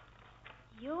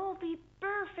 You'll be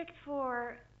perfect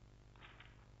for...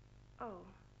 Oh.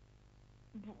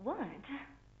 What?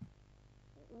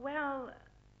 Well,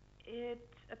 it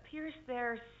appears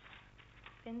there's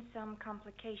been some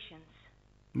complications.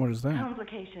 What is that?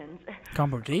 Complications?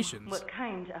 Complications? What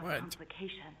kind of What?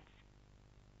 complications?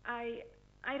 I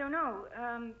don't know.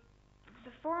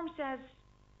 The form says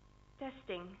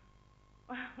testing.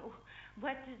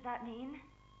 What does that mean?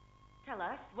 Tell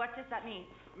us, what does that mean?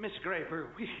 Miss Graper,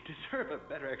 we deserve a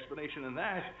better explanation than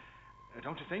that.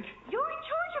 Don't you think? You're in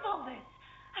charge of all this.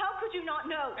 How could you not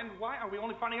know? And why are we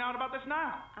only finding out about this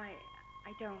now? I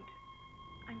don't.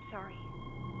 I'm sorry.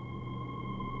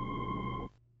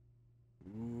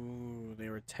 Ooh, they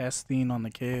were testing on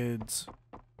the kids.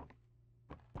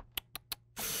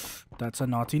 That's a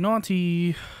naughty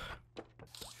naughty.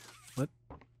 What?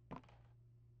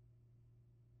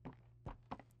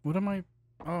 What am I?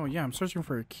 Oh, yeah, I'm searching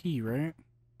for a key, right?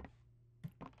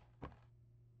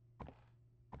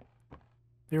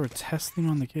 They were testing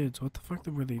on the kids. What the fuck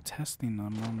were they testing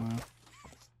them on?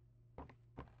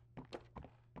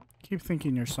 Keep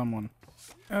thinking you're someone.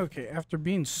 Okay, after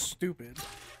being stupid.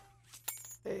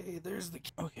 Hey, there's the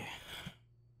key. Okay.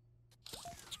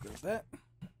 Let's grab that.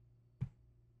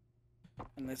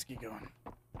 And let's get going.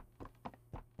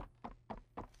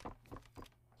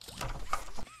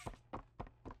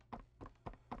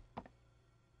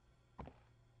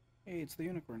 Hey, it's the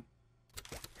unicorn.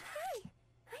 Hi,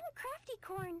 I'm Crafty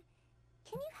Corn.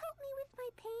 Can you help me with my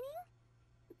painting?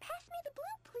 Pass me the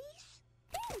blue, please.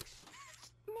 Thanks.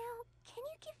 Now, can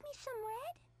you give me some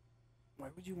red? Why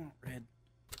would you want red?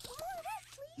 More red,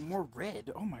 please. More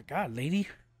red? Oh my god, lady.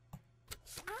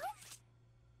 Out?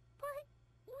 But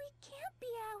we can't be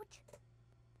out.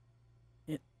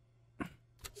 It.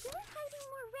 You're hiding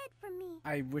more red from me.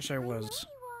 I wish I was.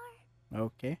 I know you are.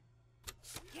 Okay.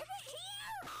 Give it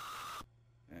here.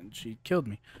 And she killed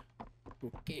me.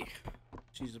 Okay.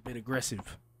 She's a bit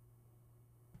aggressive.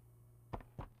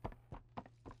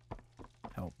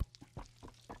 Help.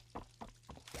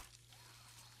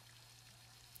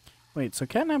 Wait, so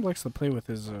Catnap likes to play with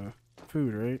his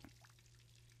food, right?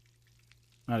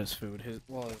 Not his food, his his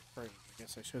prey, I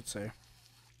guess I should say.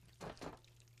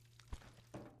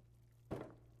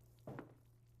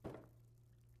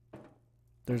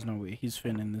 There's no way he's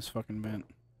fitting in this fucking vent.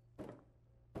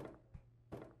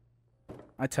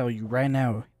 I tell you right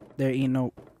now, there ain't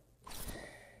no...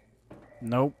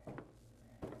 Nope.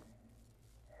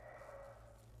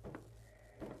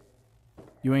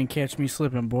 You ain't catch me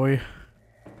slipping, boy.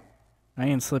 I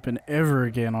ain't slipping ever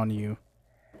again on you.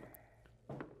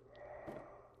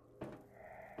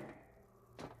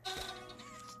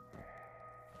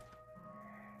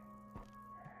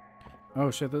 Oh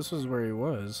shit, this is where he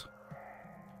was.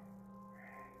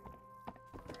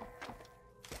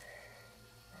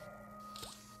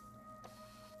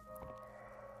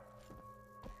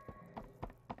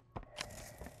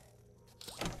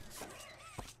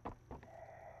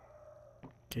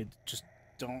 Okay, just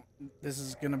don't... This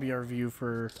is gonna be our view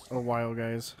for a while,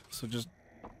 guys. So just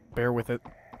bear with it.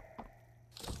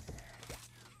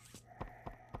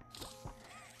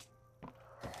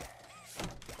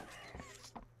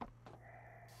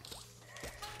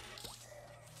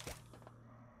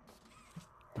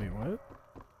 Wait, what?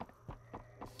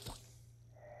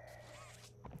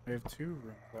 I have 2 rooms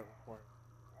that require...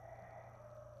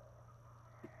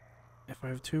 If I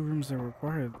have 2 rooms that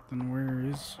require it, then where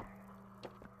is...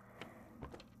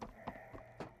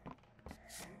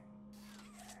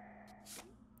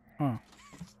 Huh.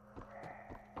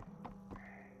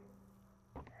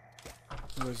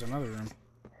 There's another room.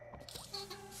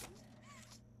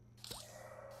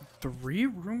 3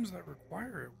 rooms that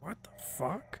require it? What the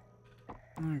fuck?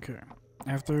 Okay.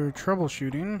 After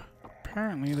troubleshooting,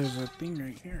 apparently there's a thing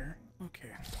right here.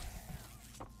 Okay.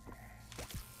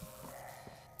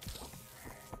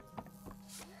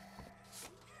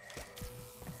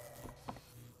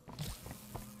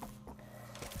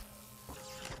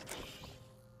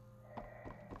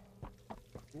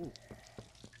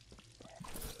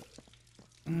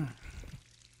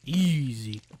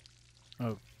 Easy.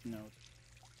 Oh, no.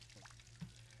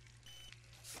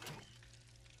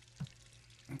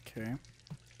 Okay.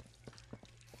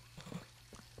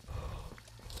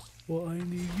 Well, I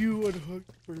need you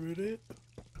unhooked for a minute.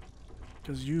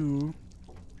 Because you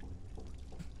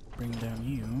bring down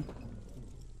you.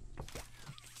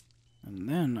 And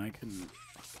then I can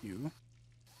you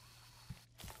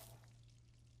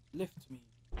lift me.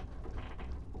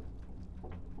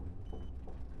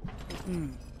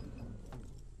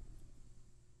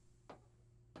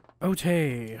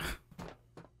 Okay.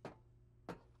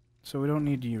 So we don't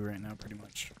need you right now, pretty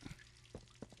much.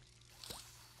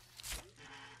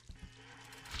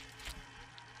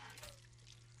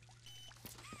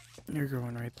 You're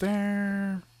going right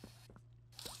there.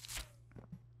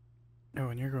 Oh,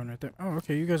 and you're going right there. Oh,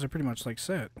 okay, you guys are pretty much like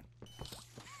set.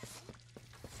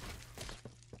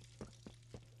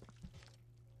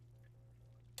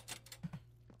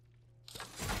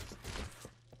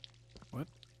 What?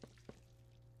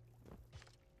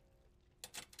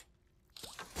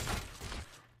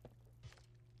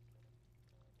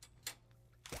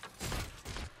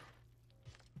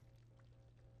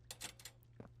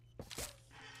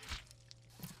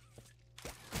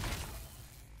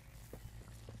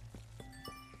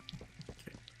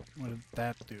 What did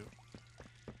that do?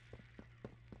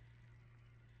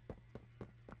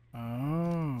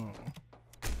 Oh.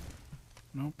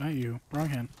 Nope, not you. Wrong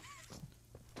hand.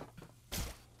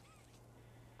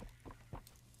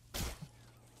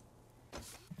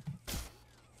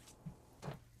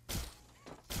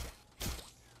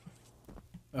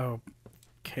 Oh.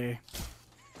 Okay.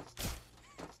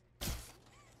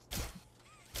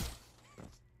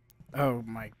 Oh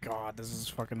my god, this is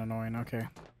fucking annoying. Okay.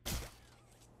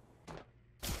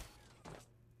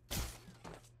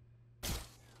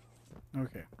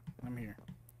 Okay, I'm here.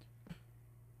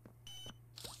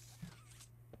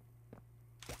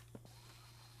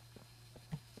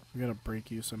 We gotta break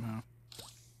you somehow.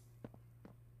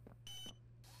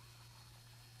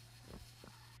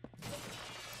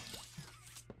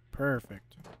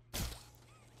 Perfect.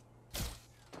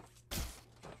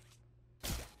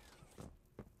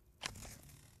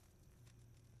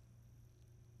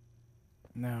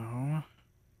 Now,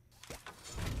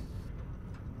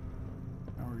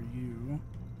 how are you?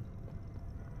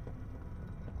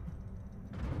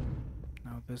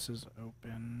 Now this is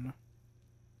open.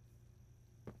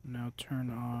 Now turn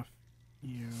off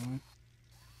you.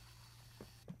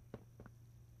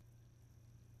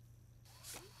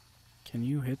 Can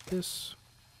you hit this?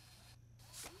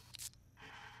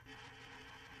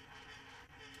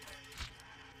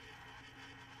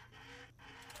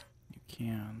 You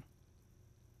can.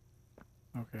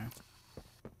 Okay.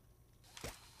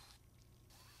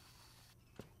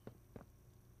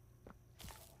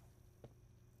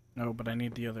 No, but I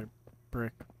need the other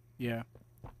brick. Yeah.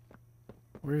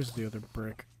 Where's the other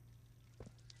brick?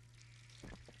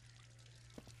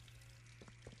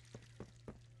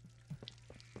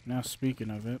 Now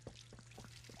speaking of it.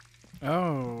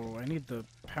 Oh, I need the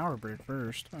power brick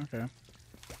first. Okay.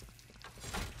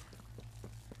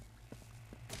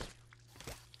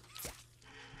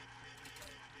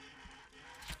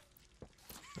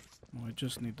 Well, I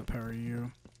just need the power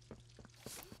you.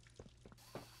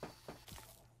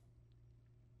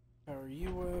 Power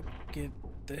you up. Get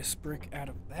this brick out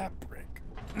of that brick.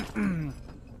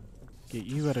 Get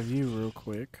you out of you real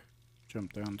quick.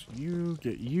 Jump down to you.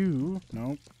 Get you.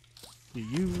 Nope. Get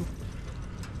you.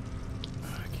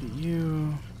 Get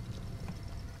you.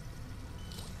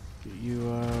 Get you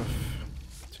off.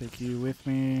 Take you with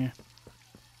me.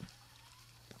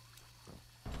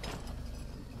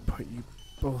 Put you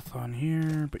both on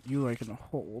here, but you I can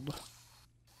hold.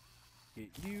 Get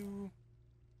you.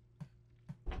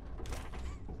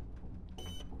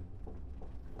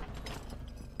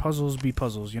 Puzzles be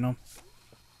puzzles, you know?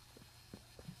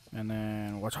 And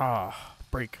then, wacha!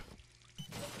 Break.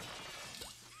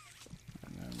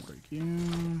 And then break you.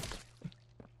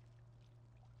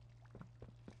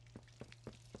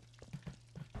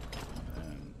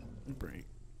 And break.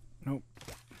 Nope.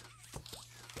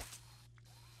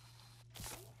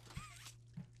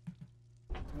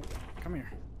 Nope. Come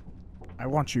here. I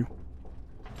want you.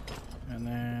 And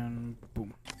then,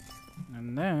 boom.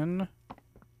 And then,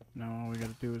 now all we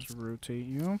gotta do is rotate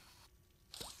you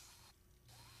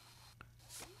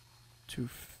to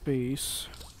face,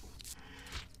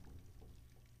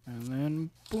 and then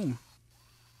boom.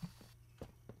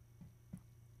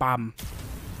 Bam.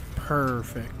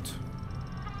 Perfect.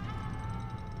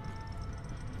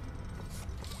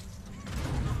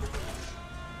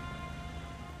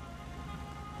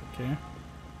 Okay.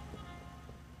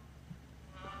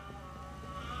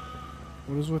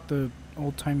 What is with the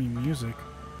old-timey music?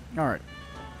 Alright,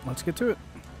 let's get to it.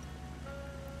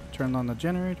 Turn on the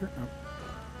generator. Oh.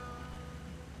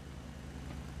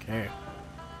 Okay.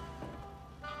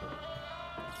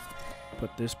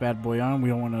 Put this bad boy on. We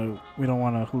don't want to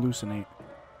hallucinate.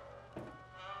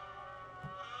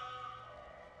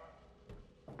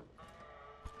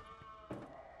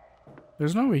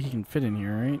 There's no way he can fit in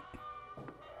here, right?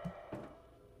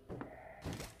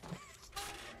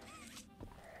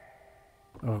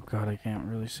 Oh god, I can't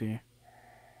really see.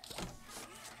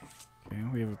 Okay,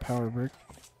 we have a power brick.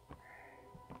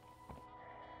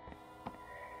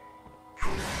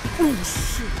 Oh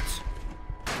shit!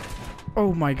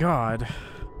 Oh my god.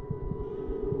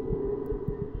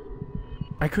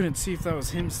 I couldn't see if that was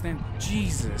him standing.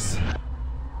 Jesus.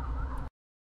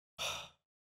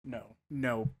 No,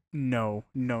 no, no,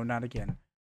 no, not again.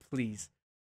 Please.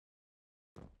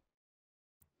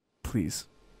 Please.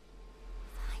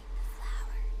 Find the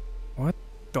flower. What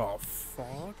the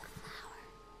fuck?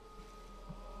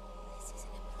 This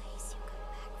isn't a place you come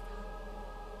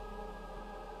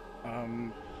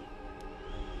back from.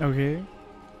 Okay.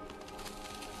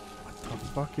 What the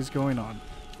fuck is going on?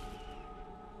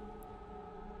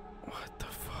 What the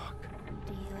fuck?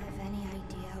 Do you have any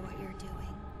idea what you're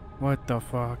doing? What the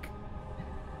fuck?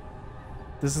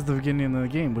 This is the beginning of the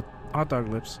game with hot dog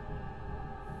lips.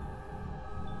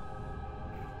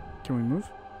 Can we move?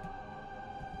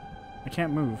 I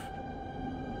can't move.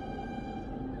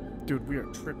 Dude, we are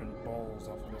tripping balls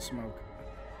off of the smoke.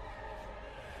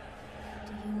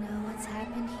 Do you know what's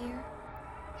happened here?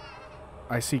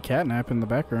 I see Catnap in the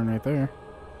background right there.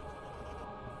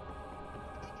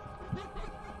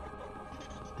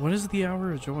 What is the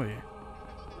Hour of Joy?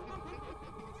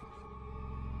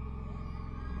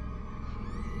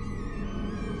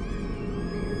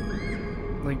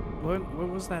 Like, what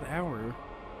was that hour? Do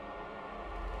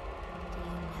you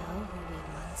know who we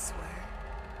once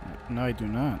were? No, I do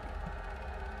not.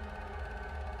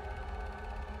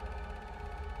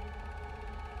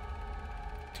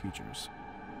 Teachers.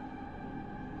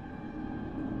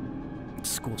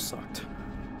 School sucked.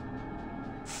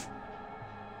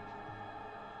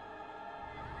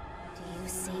 Do you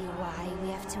see why we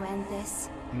have to end this?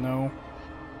 No.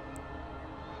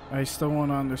 I still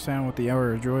want to understand what the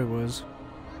Hour of Joy was.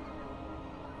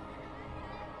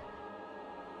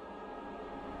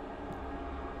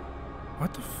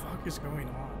 What the fuck is going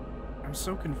on? I'm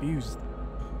so confused.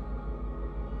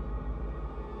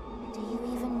 Do you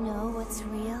even know what's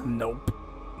real? Nope.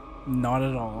 Not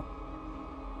at all.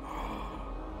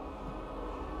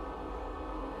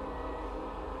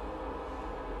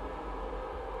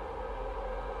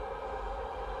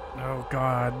 Oh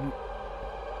god.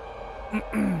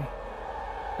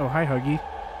 Oh, hi Huggy.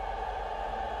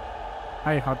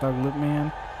 Hi Hot Dog Lip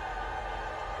Man.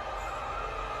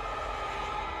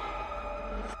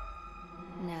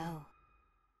 No,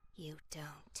 you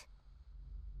don't.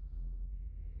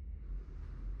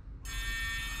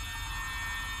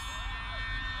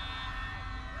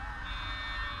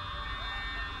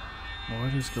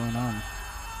 What is going on?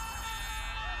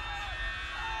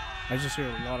 I just hear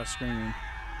a lot of screaming.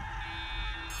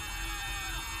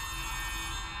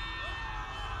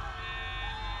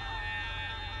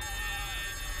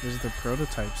 This is the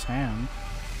prototype's hand.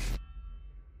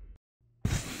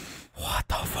 What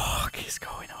the fuck is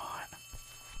going on?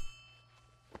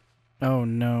 Oh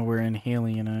no, we're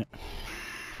inhaling it.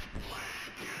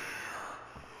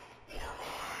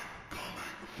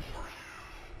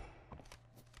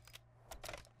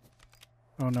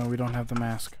 Oh no, we don't have the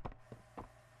mask.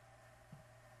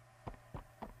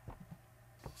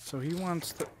 So he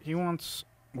wants,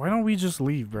 why don't we just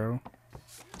leave, bro?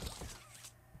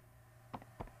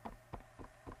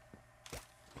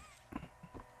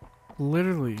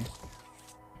 Literally.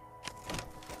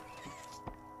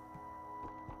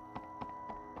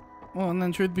 Well, and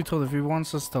then truth be told, if he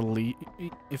wants us to leave,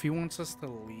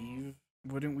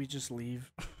 wouldn't we just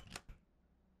leave?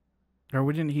 Or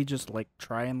wouldn't he just, like,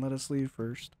 try and let us leave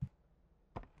first?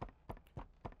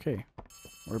 Okay.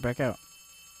 We're back out.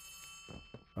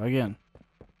 Again.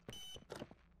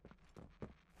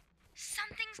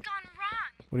 Something's gone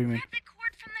wrong. What do you mean? Grab the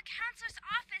cord from the counselor's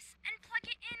office and plug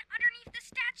it in underneath the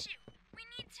statue. We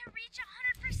need to reach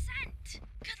 100%.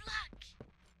 Good luck.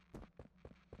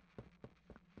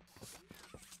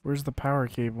 Where's the power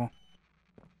cable?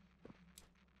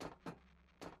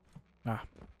 Ah.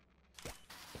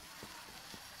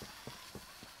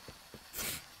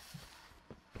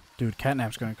 Dude,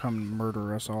 Catnap's gonna come and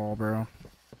murder us all, bro.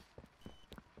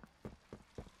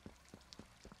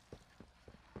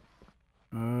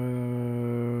 It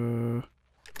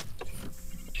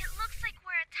looks like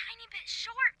we're a tiny bit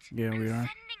short. Yeah, we are. I'm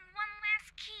sending one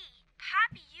last key.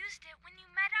 Poppy used it when you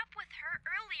met up with her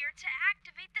earlier to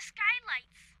activate the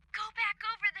skylights. Go back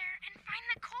over there and find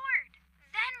the cord.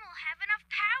 Then we'll have enough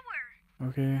power.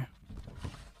 Okay.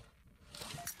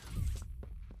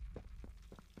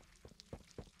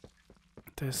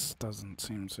 This doesn't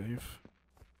seem safe.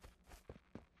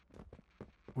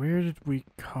 Where did we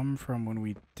come from when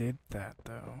we did that,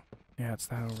 though? Yeah, it's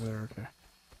that over there, okay.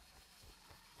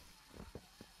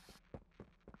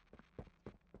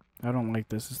 I don't like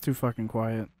this. It's too fucking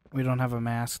quiet. We don't have a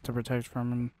mask to protect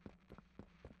from him.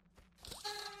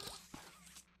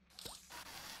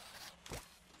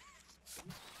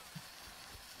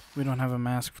 We don't have a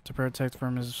mask to protect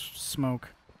from his smoke.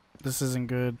 This isn't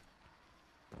good.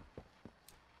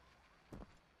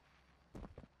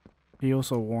 He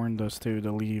also warned us too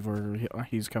to leave or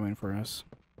he's coming for us.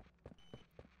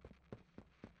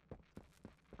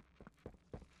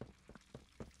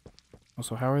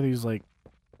 Also, how are these like...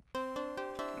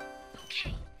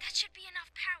 Okay, that should be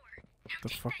enough power. Now The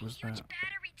take fuck that was huge that?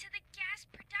 battery to the gas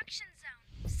production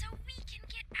zone so we can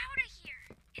get out of here.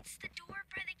 It's the door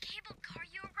by the cable car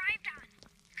you arrived on.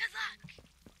 Good luck.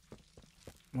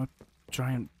 What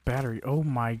giant battery? Oh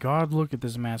my god, look at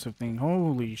this massive thing.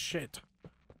 Holy shit.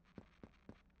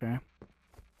 Okay.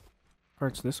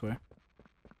 Parts this way.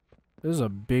 This is a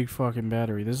big fucking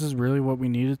battery. This is really what we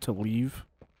needed to leave?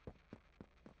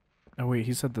 Oh wait,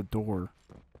 he said the door.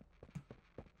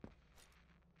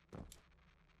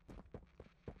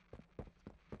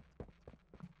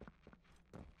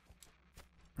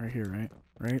 Right here, right?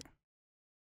 Right?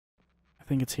 I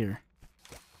think it's here.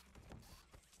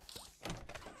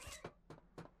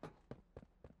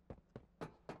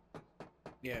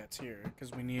 Yeah, it's here,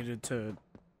 because we needed to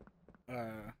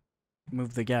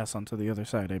move the gas onto the other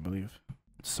side, I believe.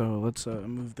 So let's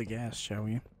move the gas, shall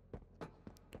we?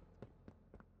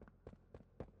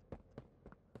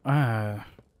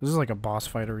 This is like a boss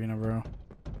fight arena, bro.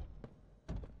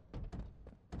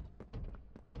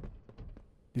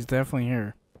 He's definitely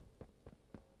here.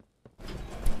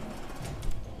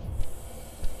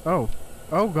 Oh.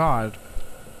 Oh god.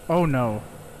 Oh no.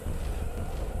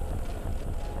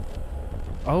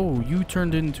 Oh, you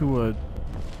turned into a...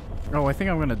 Oh, I think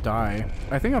I'm gonna die.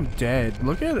 I think I'm dead.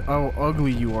 Look at how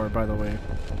ugly you are, by the way.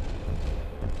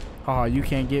 Haha, you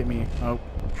can't get me. Oh.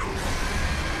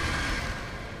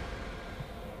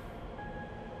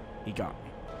 He got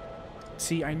me.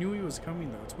 See, I knew he was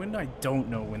coming, though. It's when I don't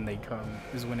know when they come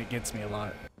is when it gets me a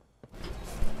lot.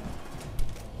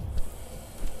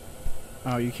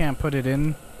 Oh, you can't put it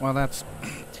in? Well, that's...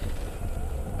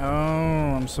 Oh,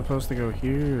 I'm supposed to go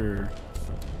here.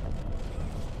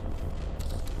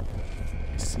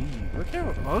 I see. Look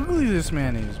how ugly this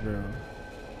man is, bro.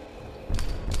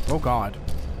 Oh, God.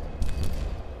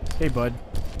 Hey, bud.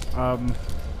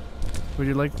 Would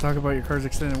you like to talk about your car's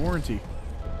extended warranty?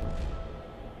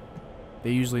 They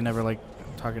usually never like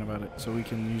talking about it, so we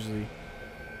can usually...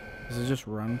 Does it just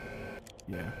run?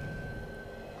 Yeah.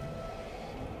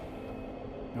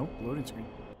 Nope, loading screen.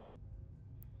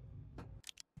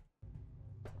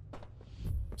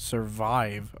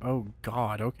 Survive. Oh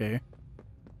god, okay.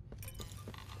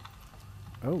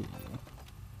 Oh.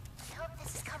 I hope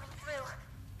this is coming through.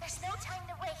 There's no time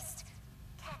to waste.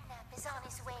 Catnap is on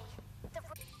his way. Good.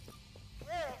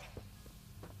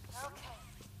 Okay.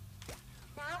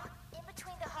 Now, in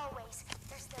between the hallways,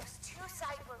 there's those two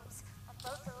side rooms on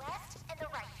both the left and the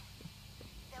right.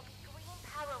 There'll be green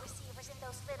power receivers in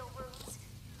those little rooms.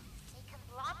 They can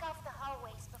block off the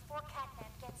hallways before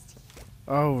Catnap gets to you.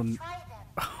 Oh. Try them.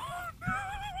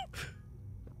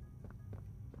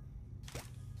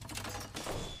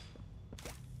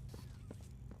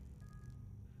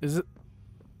 Is it...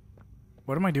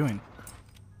 What am I doing?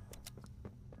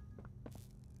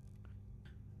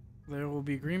 There will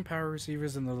be green power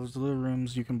receivers in those little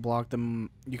rooms. You can block them.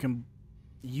 They can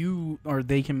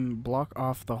block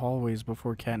off the hallways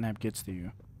before Catnap gets to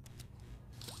you.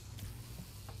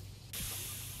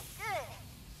 Good.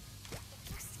 If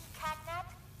you see Catnap,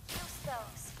 use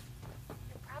those.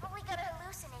 You're probably gonna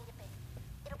hallucinate a bit.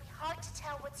 It'll be hard to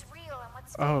tell what's real and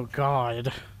what's fake. Oh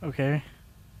god. Okay.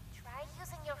 Try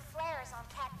using your flares on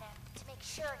Catnap to make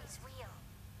sure he's real.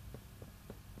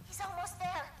 He's almost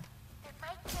there. There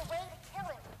might be a way to kill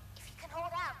him if you can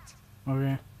hold out.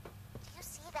 Okay. Do you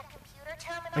see that computer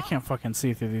terminal? I can't fucking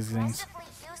see through these things.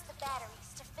 Aggressively use the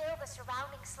batteries to fill the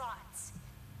surrounding slots.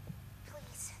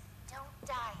 Please, don't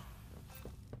die.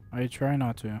 I try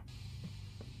not to.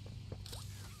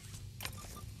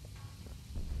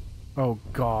 Oh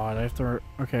god, I have to...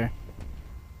 Okay.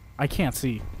 I can't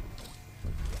see.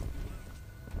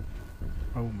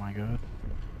 Oh my god.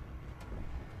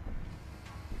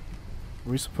 Are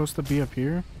we supposed to be up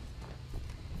here?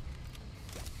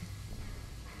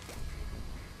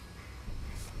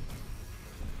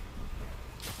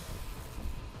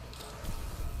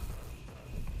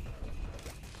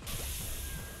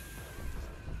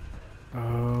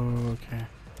 Oh, okay.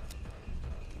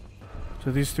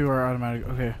 So these two are automatic.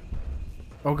 Okay.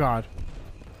 Oh god.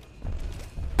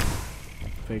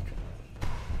 Fake.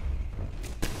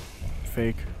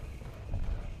 Fake.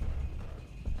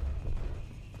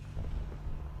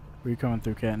 Where you coming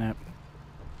through, Catnap?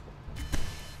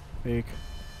 Fake.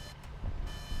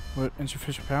 What?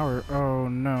 Insufficient power? Oh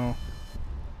no.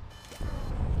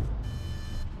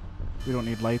 We don't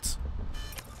need lights.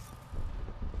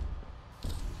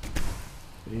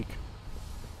 Fake.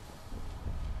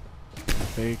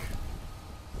 Fake.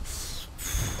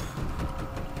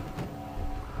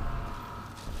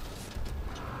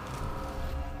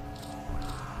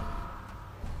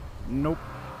 Nope.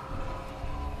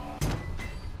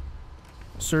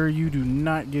 Sir, you do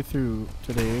not get through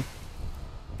today.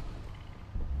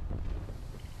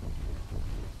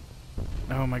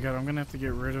 Oh my god, I'm gonna have to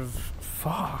get rid of...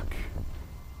 Fuck.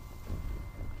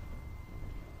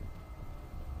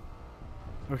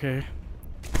 Okay.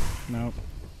 Nope.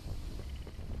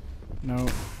 Nope.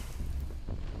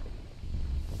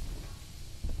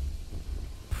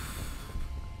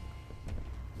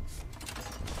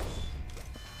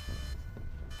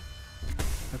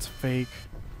 That's fake.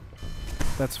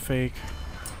 That's fake.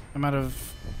 I'm out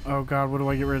of... Oh god, what do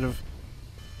I get rid of?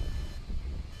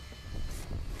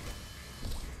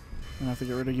 I'm gonna have to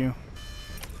get rid of you.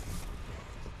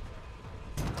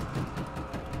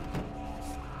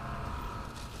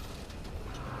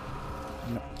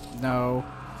 No. No.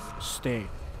 Stay.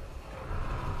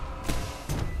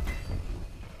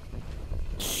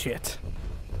 Shit.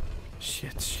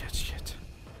 Shit, shit, shit.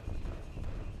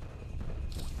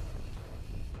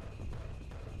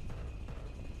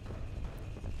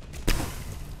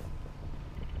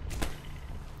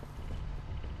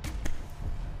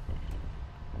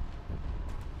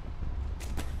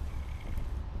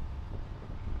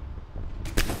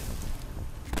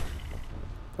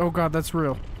 Oh god, that's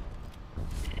real.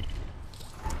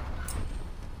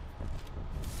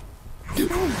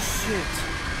 Oh shit.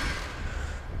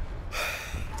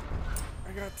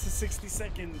 I got to 60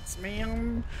 seconds,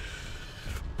 man.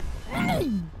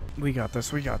 We got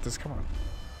this, come on.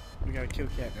 We gotta kill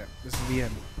Catnap. This is the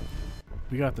end.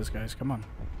 We got this, guys, come on.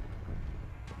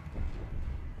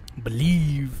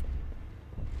 Believe.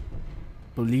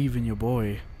 Believe in your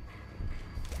boy.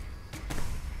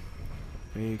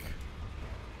 Fake.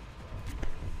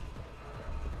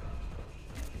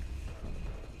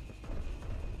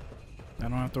 I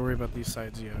don't have to worry about these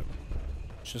sides yet.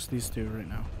 It's just these two right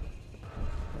now.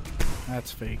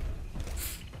 That's fake.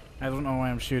 I don't know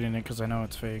why I'm shooting it because I know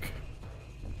it's fake.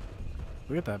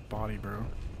 Look at that body, bro.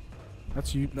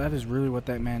 That's you. That is really what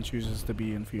that man chooses to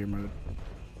be in fear mode.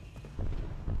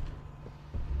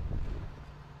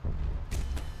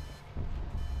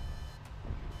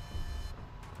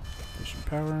 Efficient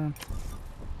power.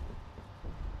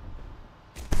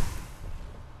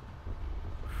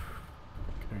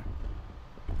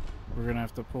 We're gonna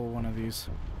have to pull one of these.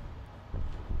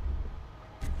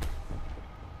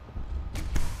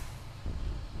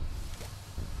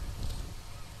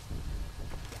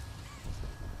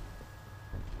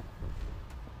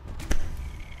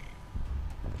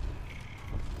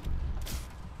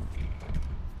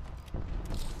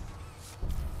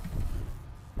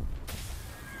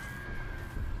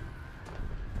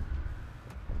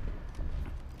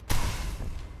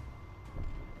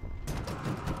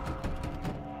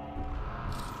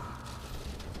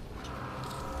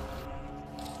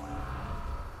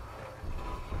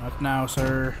 Not now,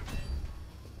 sir.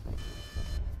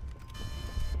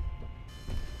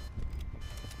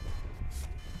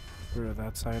 Rid of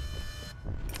that side.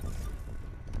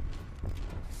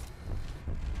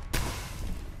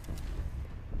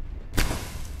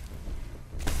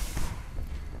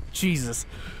 Jesus.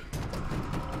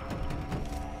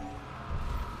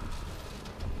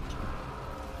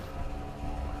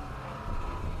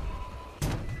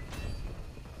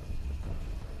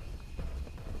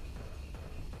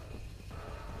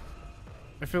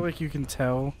 I feel like you can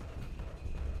tell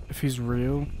if he's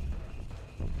real.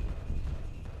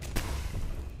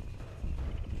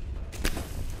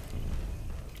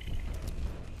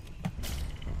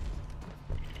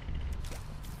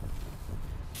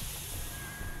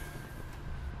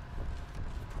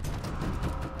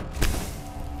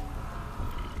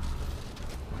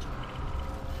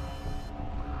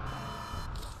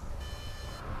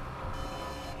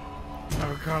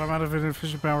 Oh god, I'm out of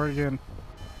inefficient power again.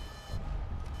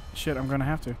 Shit, I'm gonna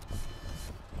have to.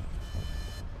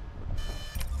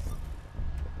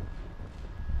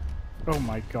 Oh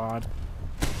my god.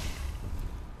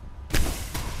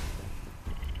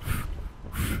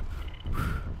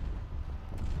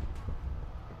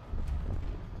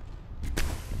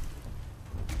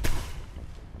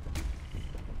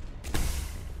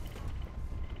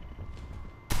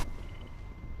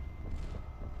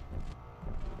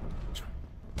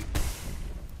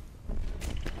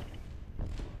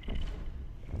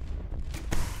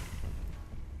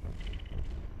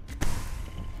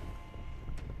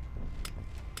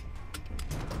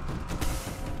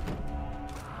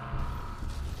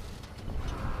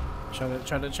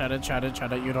 Shut it.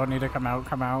 You don't need to come out.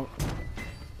 Come out.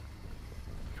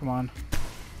 Come on.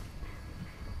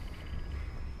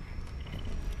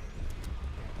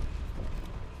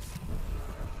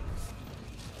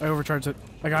 I overcharged it.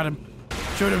 I got him.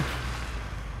 Shoot him.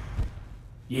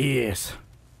 Yes.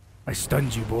 I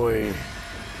stunned you, boy.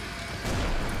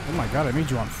 Oh my god, I made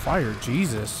you on fire.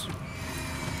 Jesus.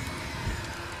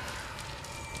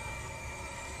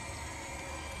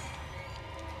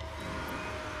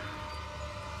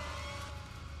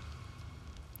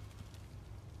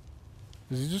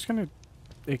 Is he just gonna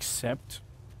accept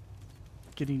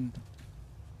getting...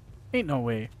 Ain't no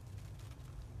way.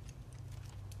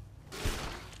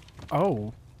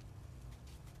 Oh.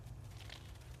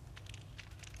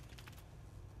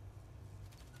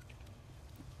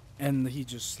 And he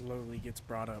just slowly gets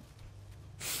brought up.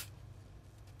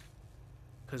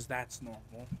 'Cause that's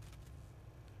normal.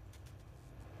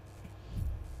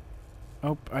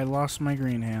 Oh, I lost my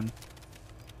green hand.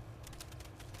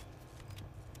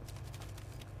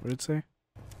 What did it say?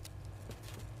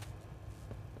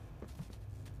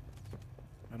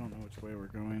 I don't know which way we're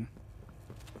going.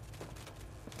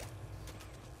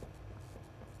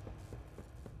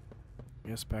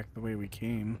 Guess back the way we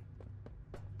came.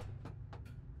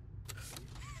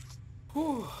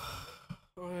 Whew.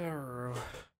 Oh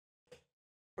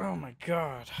my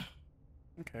god.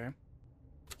 Okay.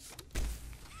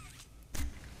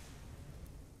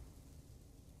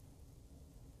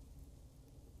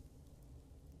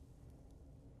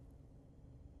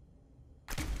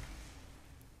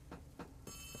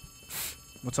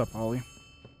 What's up, Ollie?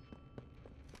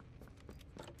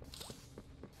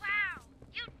 Wow,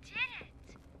 you did it!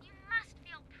 You must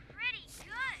feel pretty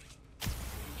good.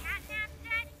 Catnap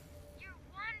said you're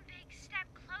one big step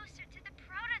closer to the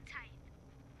prototype.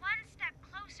 One step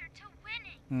closer to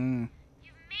winning.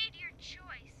 You've made your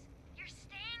choice. You're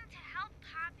staying to help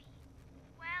Poppy.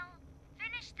 Well,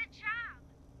 finish the job.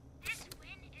 This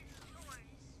win is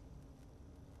yours.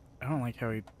 I don't like how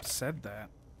he said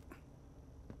that.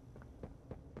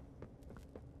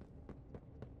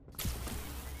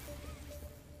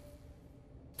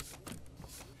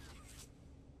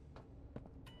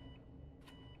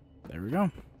 There we go.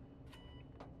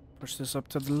 Push this up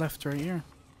to the left right here.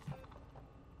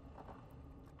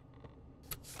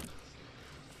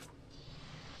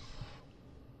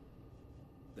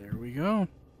 There we go.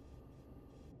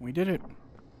 We did it.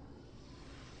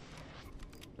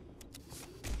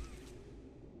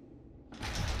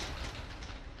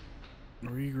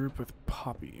 Regroup with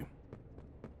Poppy.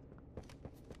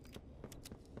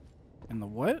 In the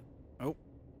what? Oh,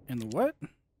 in the what?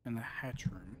 In the hatch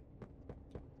room.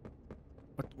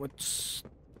 What's...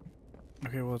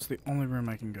 Okay, well, it's the only room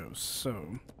I can go,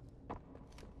 so...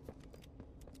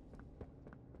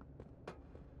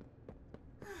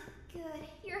 Good,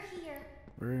 you're here.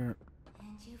 Where...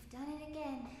 And you've done it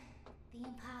again. The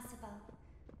impossible.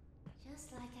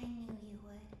 Just like I knew you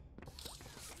would.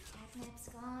 Catnap's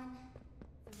gone.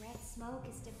 The red smoke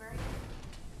is diverted.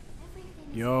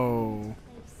 Everything is Yo. into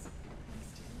place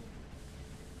thanks to you.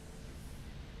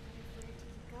 But if we're to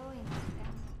keep going with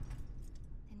them,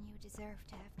 then you deserve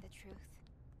to have the truth.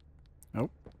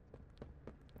 Nope.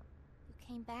 You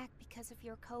came back because of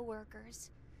your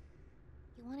co-workers.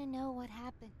 You want to know what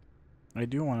happened. I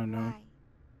do want to know. Why?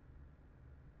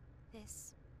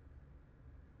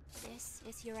 This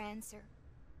is your answer.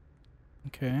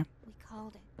 Okay. We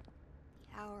called it the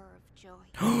hour of joy.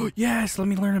 Oh, yes! Let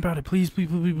me learn about it. Please, please,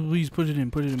 please, please, put it in,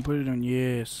 put it in, put it in.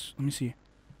 Yes. Let me see.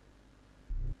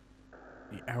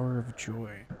 The hour of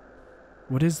joy.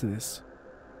 What is this?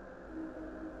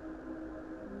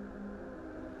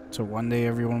 So one day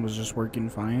everyone was just working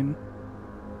fine?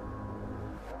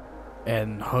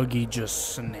 And Huggy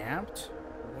just snapped?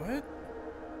 What?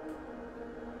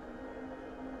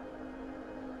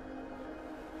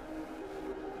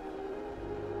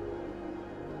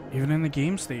 Even in the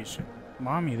game station.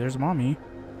 Mommy, there's Mommy.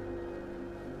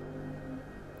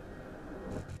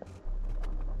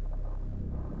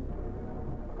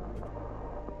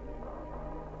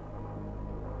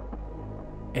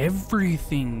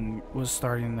 Everything was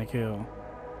starting to kill.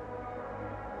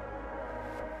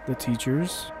 The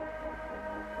teachers.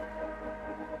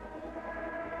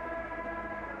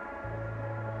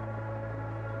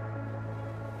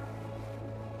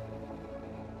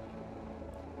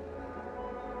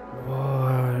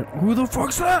 What? Who the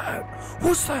fuck's that?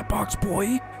 Who's that box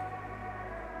boy?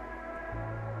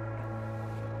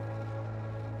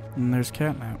 And there's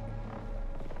Catnap.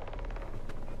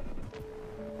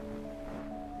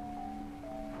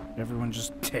 Everyone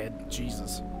just dead.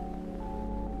 Jesus.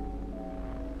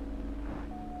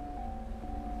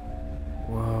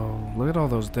 Whoa. look at all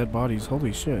those dead bodies.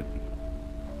 Holy shit.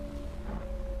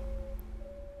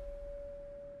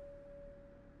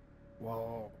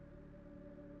 Whoa.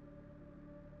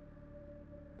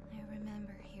 I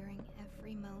remember hearing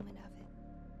every moment of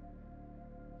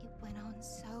it. It went on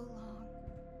so long.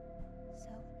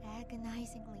 So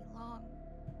agonizingly long.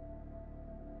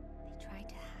 They tried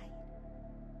to hide.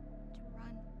 To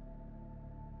run.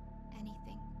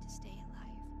 Anything to stay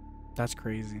alive. That's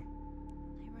crazy.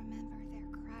 I remember their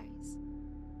cries.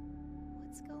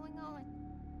 What's going on?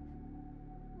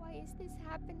 Why is this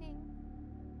happening?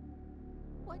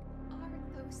 What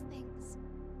are those things?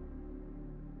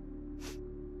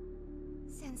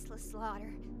 Senseless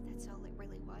slaughter, that's all it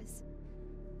really was.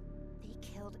 They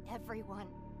killed everyone.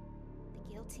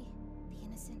 The guilty, the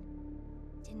innocent,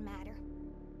 didn't matter.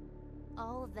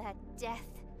 All of that death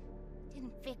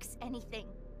didn't fix anything.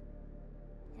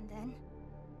 And then,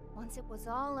 once it was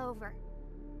all over,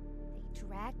 they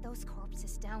dragged those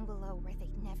corpses down below where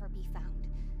they'd never be found.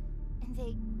 And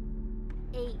they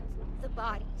ate the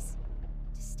bodies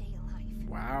to stay alive.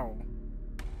 Wow.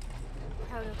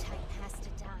 Prototype has to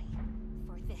die.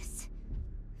 For this.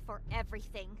 For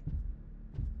everything.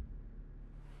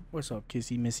 What's up,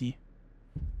 Kissy Missy?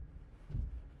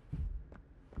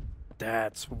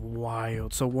 That's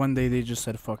wild. So one day they just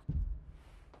said fuck.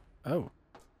 Oh.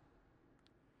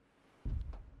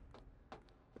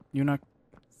 You're not...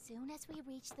 Soon as we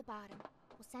reach the bottom,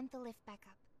 we'll send the lift back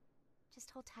up.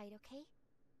 Just hold tight, okay?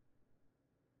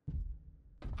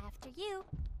 After you.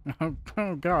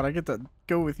 Oh god, I get to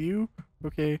go with you?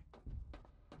 Okay.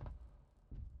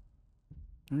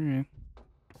 Okay.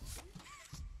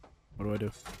 What do I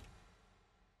do?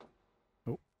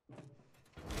 Oh.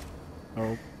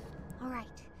 Oh.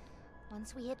 Alright.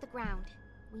 Once we hit the ground,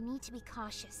 we need to be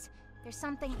cautious. There's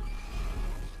something...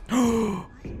 What? No!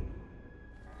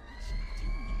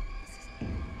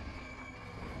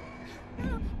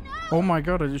 Oh my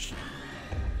god, I just...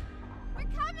 We're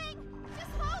coming!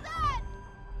 Just hold on!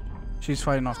 She's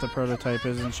fighting off the prototype,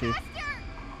 isn't she?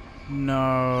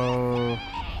 No.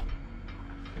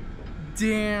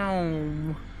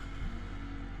 Damn.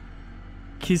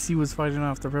 Kissy was fighting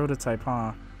off the prototype,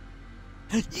 huh?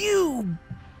 You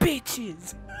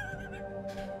bitches!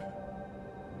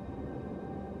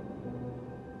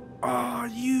 Oh,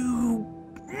 you...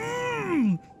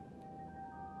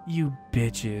 You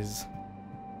bitches.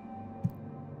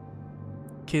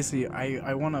 Kissy,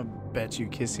 I want to bet you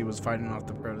Kissy was fighting off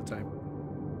the prototype.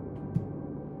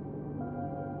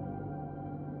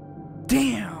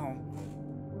 Damn!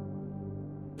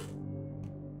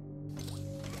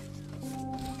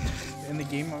 In the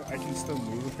game, I can still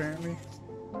move, apparently.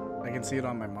 I can see it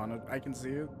on my monitor. I can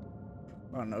see it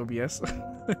on OBS.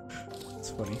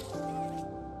 It's funny.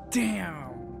 Damn!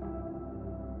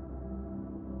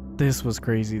 This was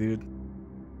crazy, dude.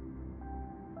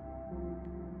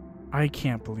 I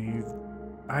can't believe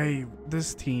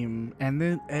this team and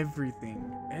then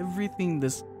everything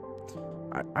this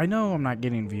I know I'm not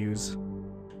getting views.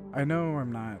 I know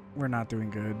we're not doing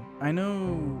good. I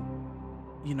know,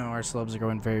 you know, our subs are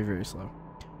going very, very slow.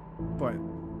 But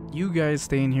you guys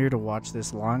staying here to watch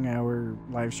this long hour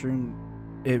live stream,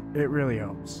 it really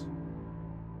helps.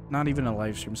 Not even a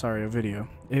live stream, sorry, a video.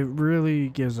 It really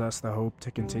gives us the hope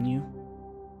to continue.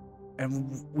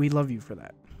 And we love you for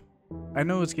that. I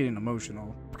know it's getting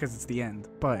emotional because it's the end,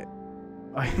 but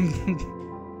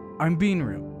I'm being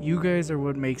real. You guys are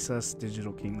what makes us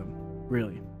Digital Kingdom,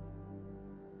 really.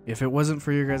 If it wasn't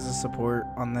for your guys' support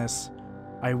on this,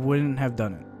 I wouldn't have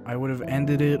done it. I would have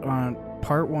ended it on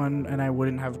part 1 and I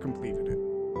wouldn't have completed it.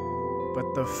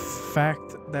 But the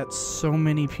fact that so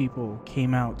many people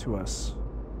came out to us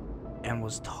and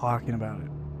was talking about it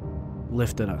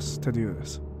lifted us to do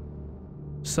this.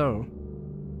 So,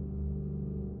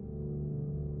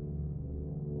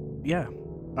 yeah,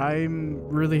 I'm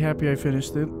really happy I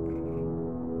finished it.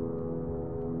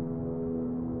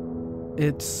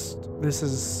 This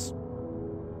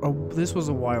was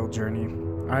a wild journey.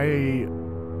 I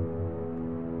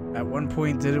at one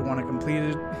point didn't want to complete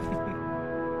it.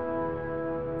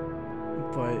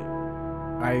 But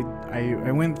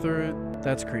I went through it.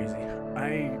 That's crazy.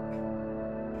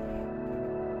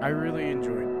 I really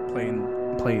enjoyed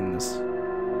playing this.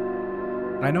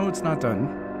 I know it's not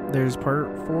done. There's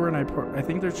part 4 and I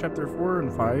think there's chapter 4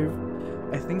 and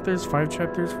 5. I think there's 5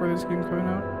 chapters for this game coming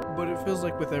out. But it feels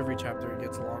like with every chapter it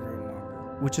gets longer and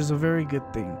longer, which is a very good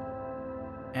thing.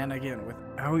 And again,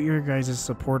 without your guys'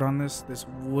 support on this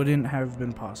wouldn't have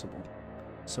been possible.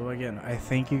 So again, I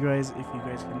thank you guys. If you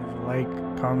guys can leave a like,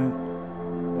 comment,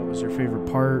 what was your favorite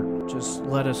part, just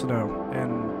let us know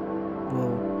and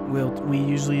we'll We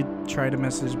usually try to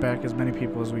message back as many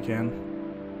people as we can.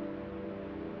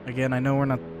 Again, I know we're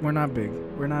not big.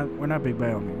 We're not big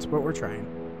by all means, but we're trying.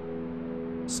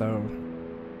 So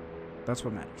that's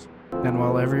what matters. And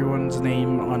while everyone's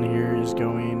name on here is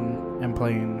going and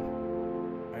playing,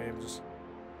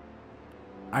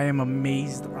 I am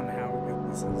amazed on how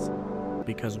good this is.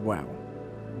 Because wow,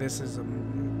 this is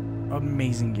an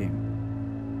amazing game.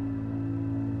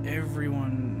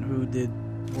 Everyone who did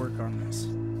work on this.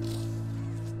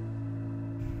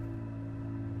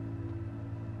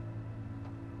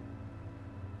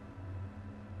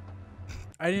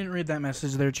 I didn't read that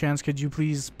message there, Chance. Could you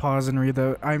please pause and read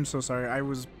that? I'm so sorry. I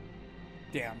was...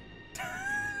 Damn.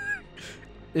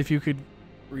 If you could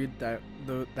read that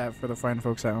for the fine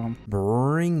folks at home.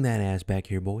 Bring that ass back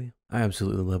here, boy. I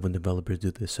absolutely love when developers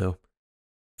do this, so...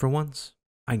 For once,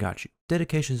 I got you.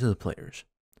 Dedication to the players.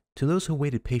 To those who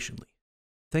waited patiently,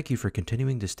 thank you for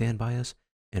continuing to stand by us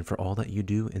and for all that you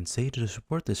do and say to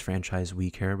support this franchise we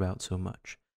care about so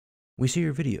much. We see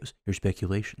your videos, your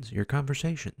speculations, your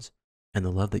conversations, and the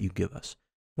love that you give us,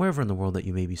 wherever in the world that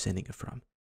you may be sending it from.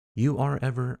 You are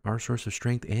ever our source of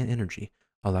strength and energy,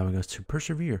 allowing us to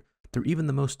persevere through even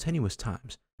the most tenuous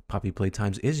times. Poppy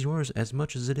Playtimes is yours as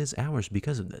much as it is ours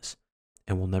because of this,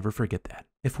 and we'll never forget that.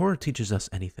 If horror teaches us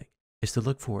anything, it's to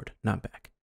look forward, not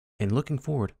back. And looking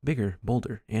forward, bigger,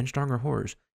 bolder, and stronger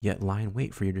horrors yet lie in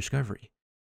wait for your discovery.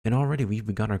 And already we've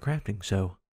begun our crafting,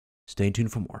 so stay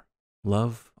tuned for more.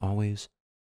 Love, always,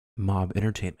 Mob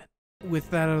Entertainment.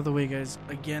 With that out of the way, guys,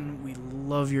 again, we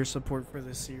love your support for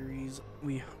this series.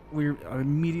 We're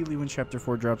immediately when Chapter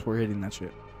 4 drops, we're hitting that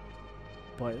shit.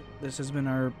 But this has been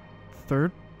our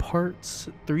third part,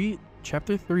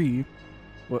 Chapter 3.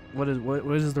 What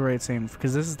is the right saying?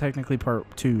 Because this is technically part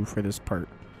 2 for this part.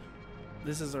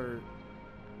 This is our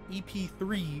EP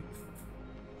 3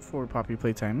 for Poppy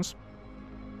Playtimes.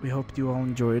 We hope you all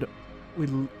enjoyed. We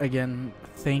again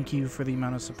thank you for the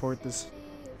amount of support this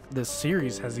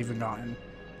series has even gotten.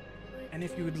 And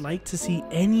if you would like to see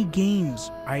any games,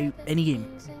 any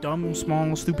game, dumb,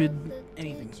 small, stupid,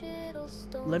 anything,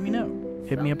 let me know.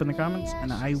 Hit me up in the comments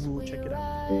and I will check it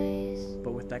out.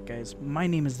 But with that, guys, my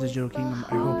name is Digital Kingdom.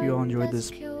 I hope you all enjoyed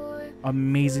this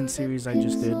amazing series I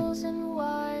just did.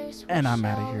 And I'm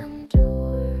out of here.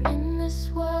 In this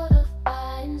world of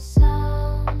light and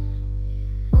sound,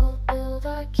 we'll build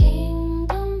our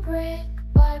kingdom brick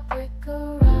by brick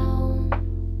around.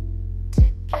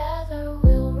 Together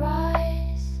we'll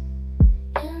rise.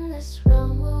 In this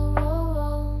realm we'll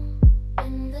roam.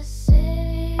 In the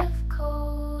city of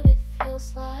code, it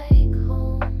feels like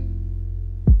home.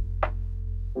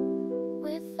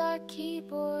 With our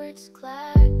keyboards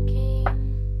clacking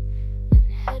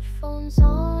and headphones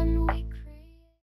on, we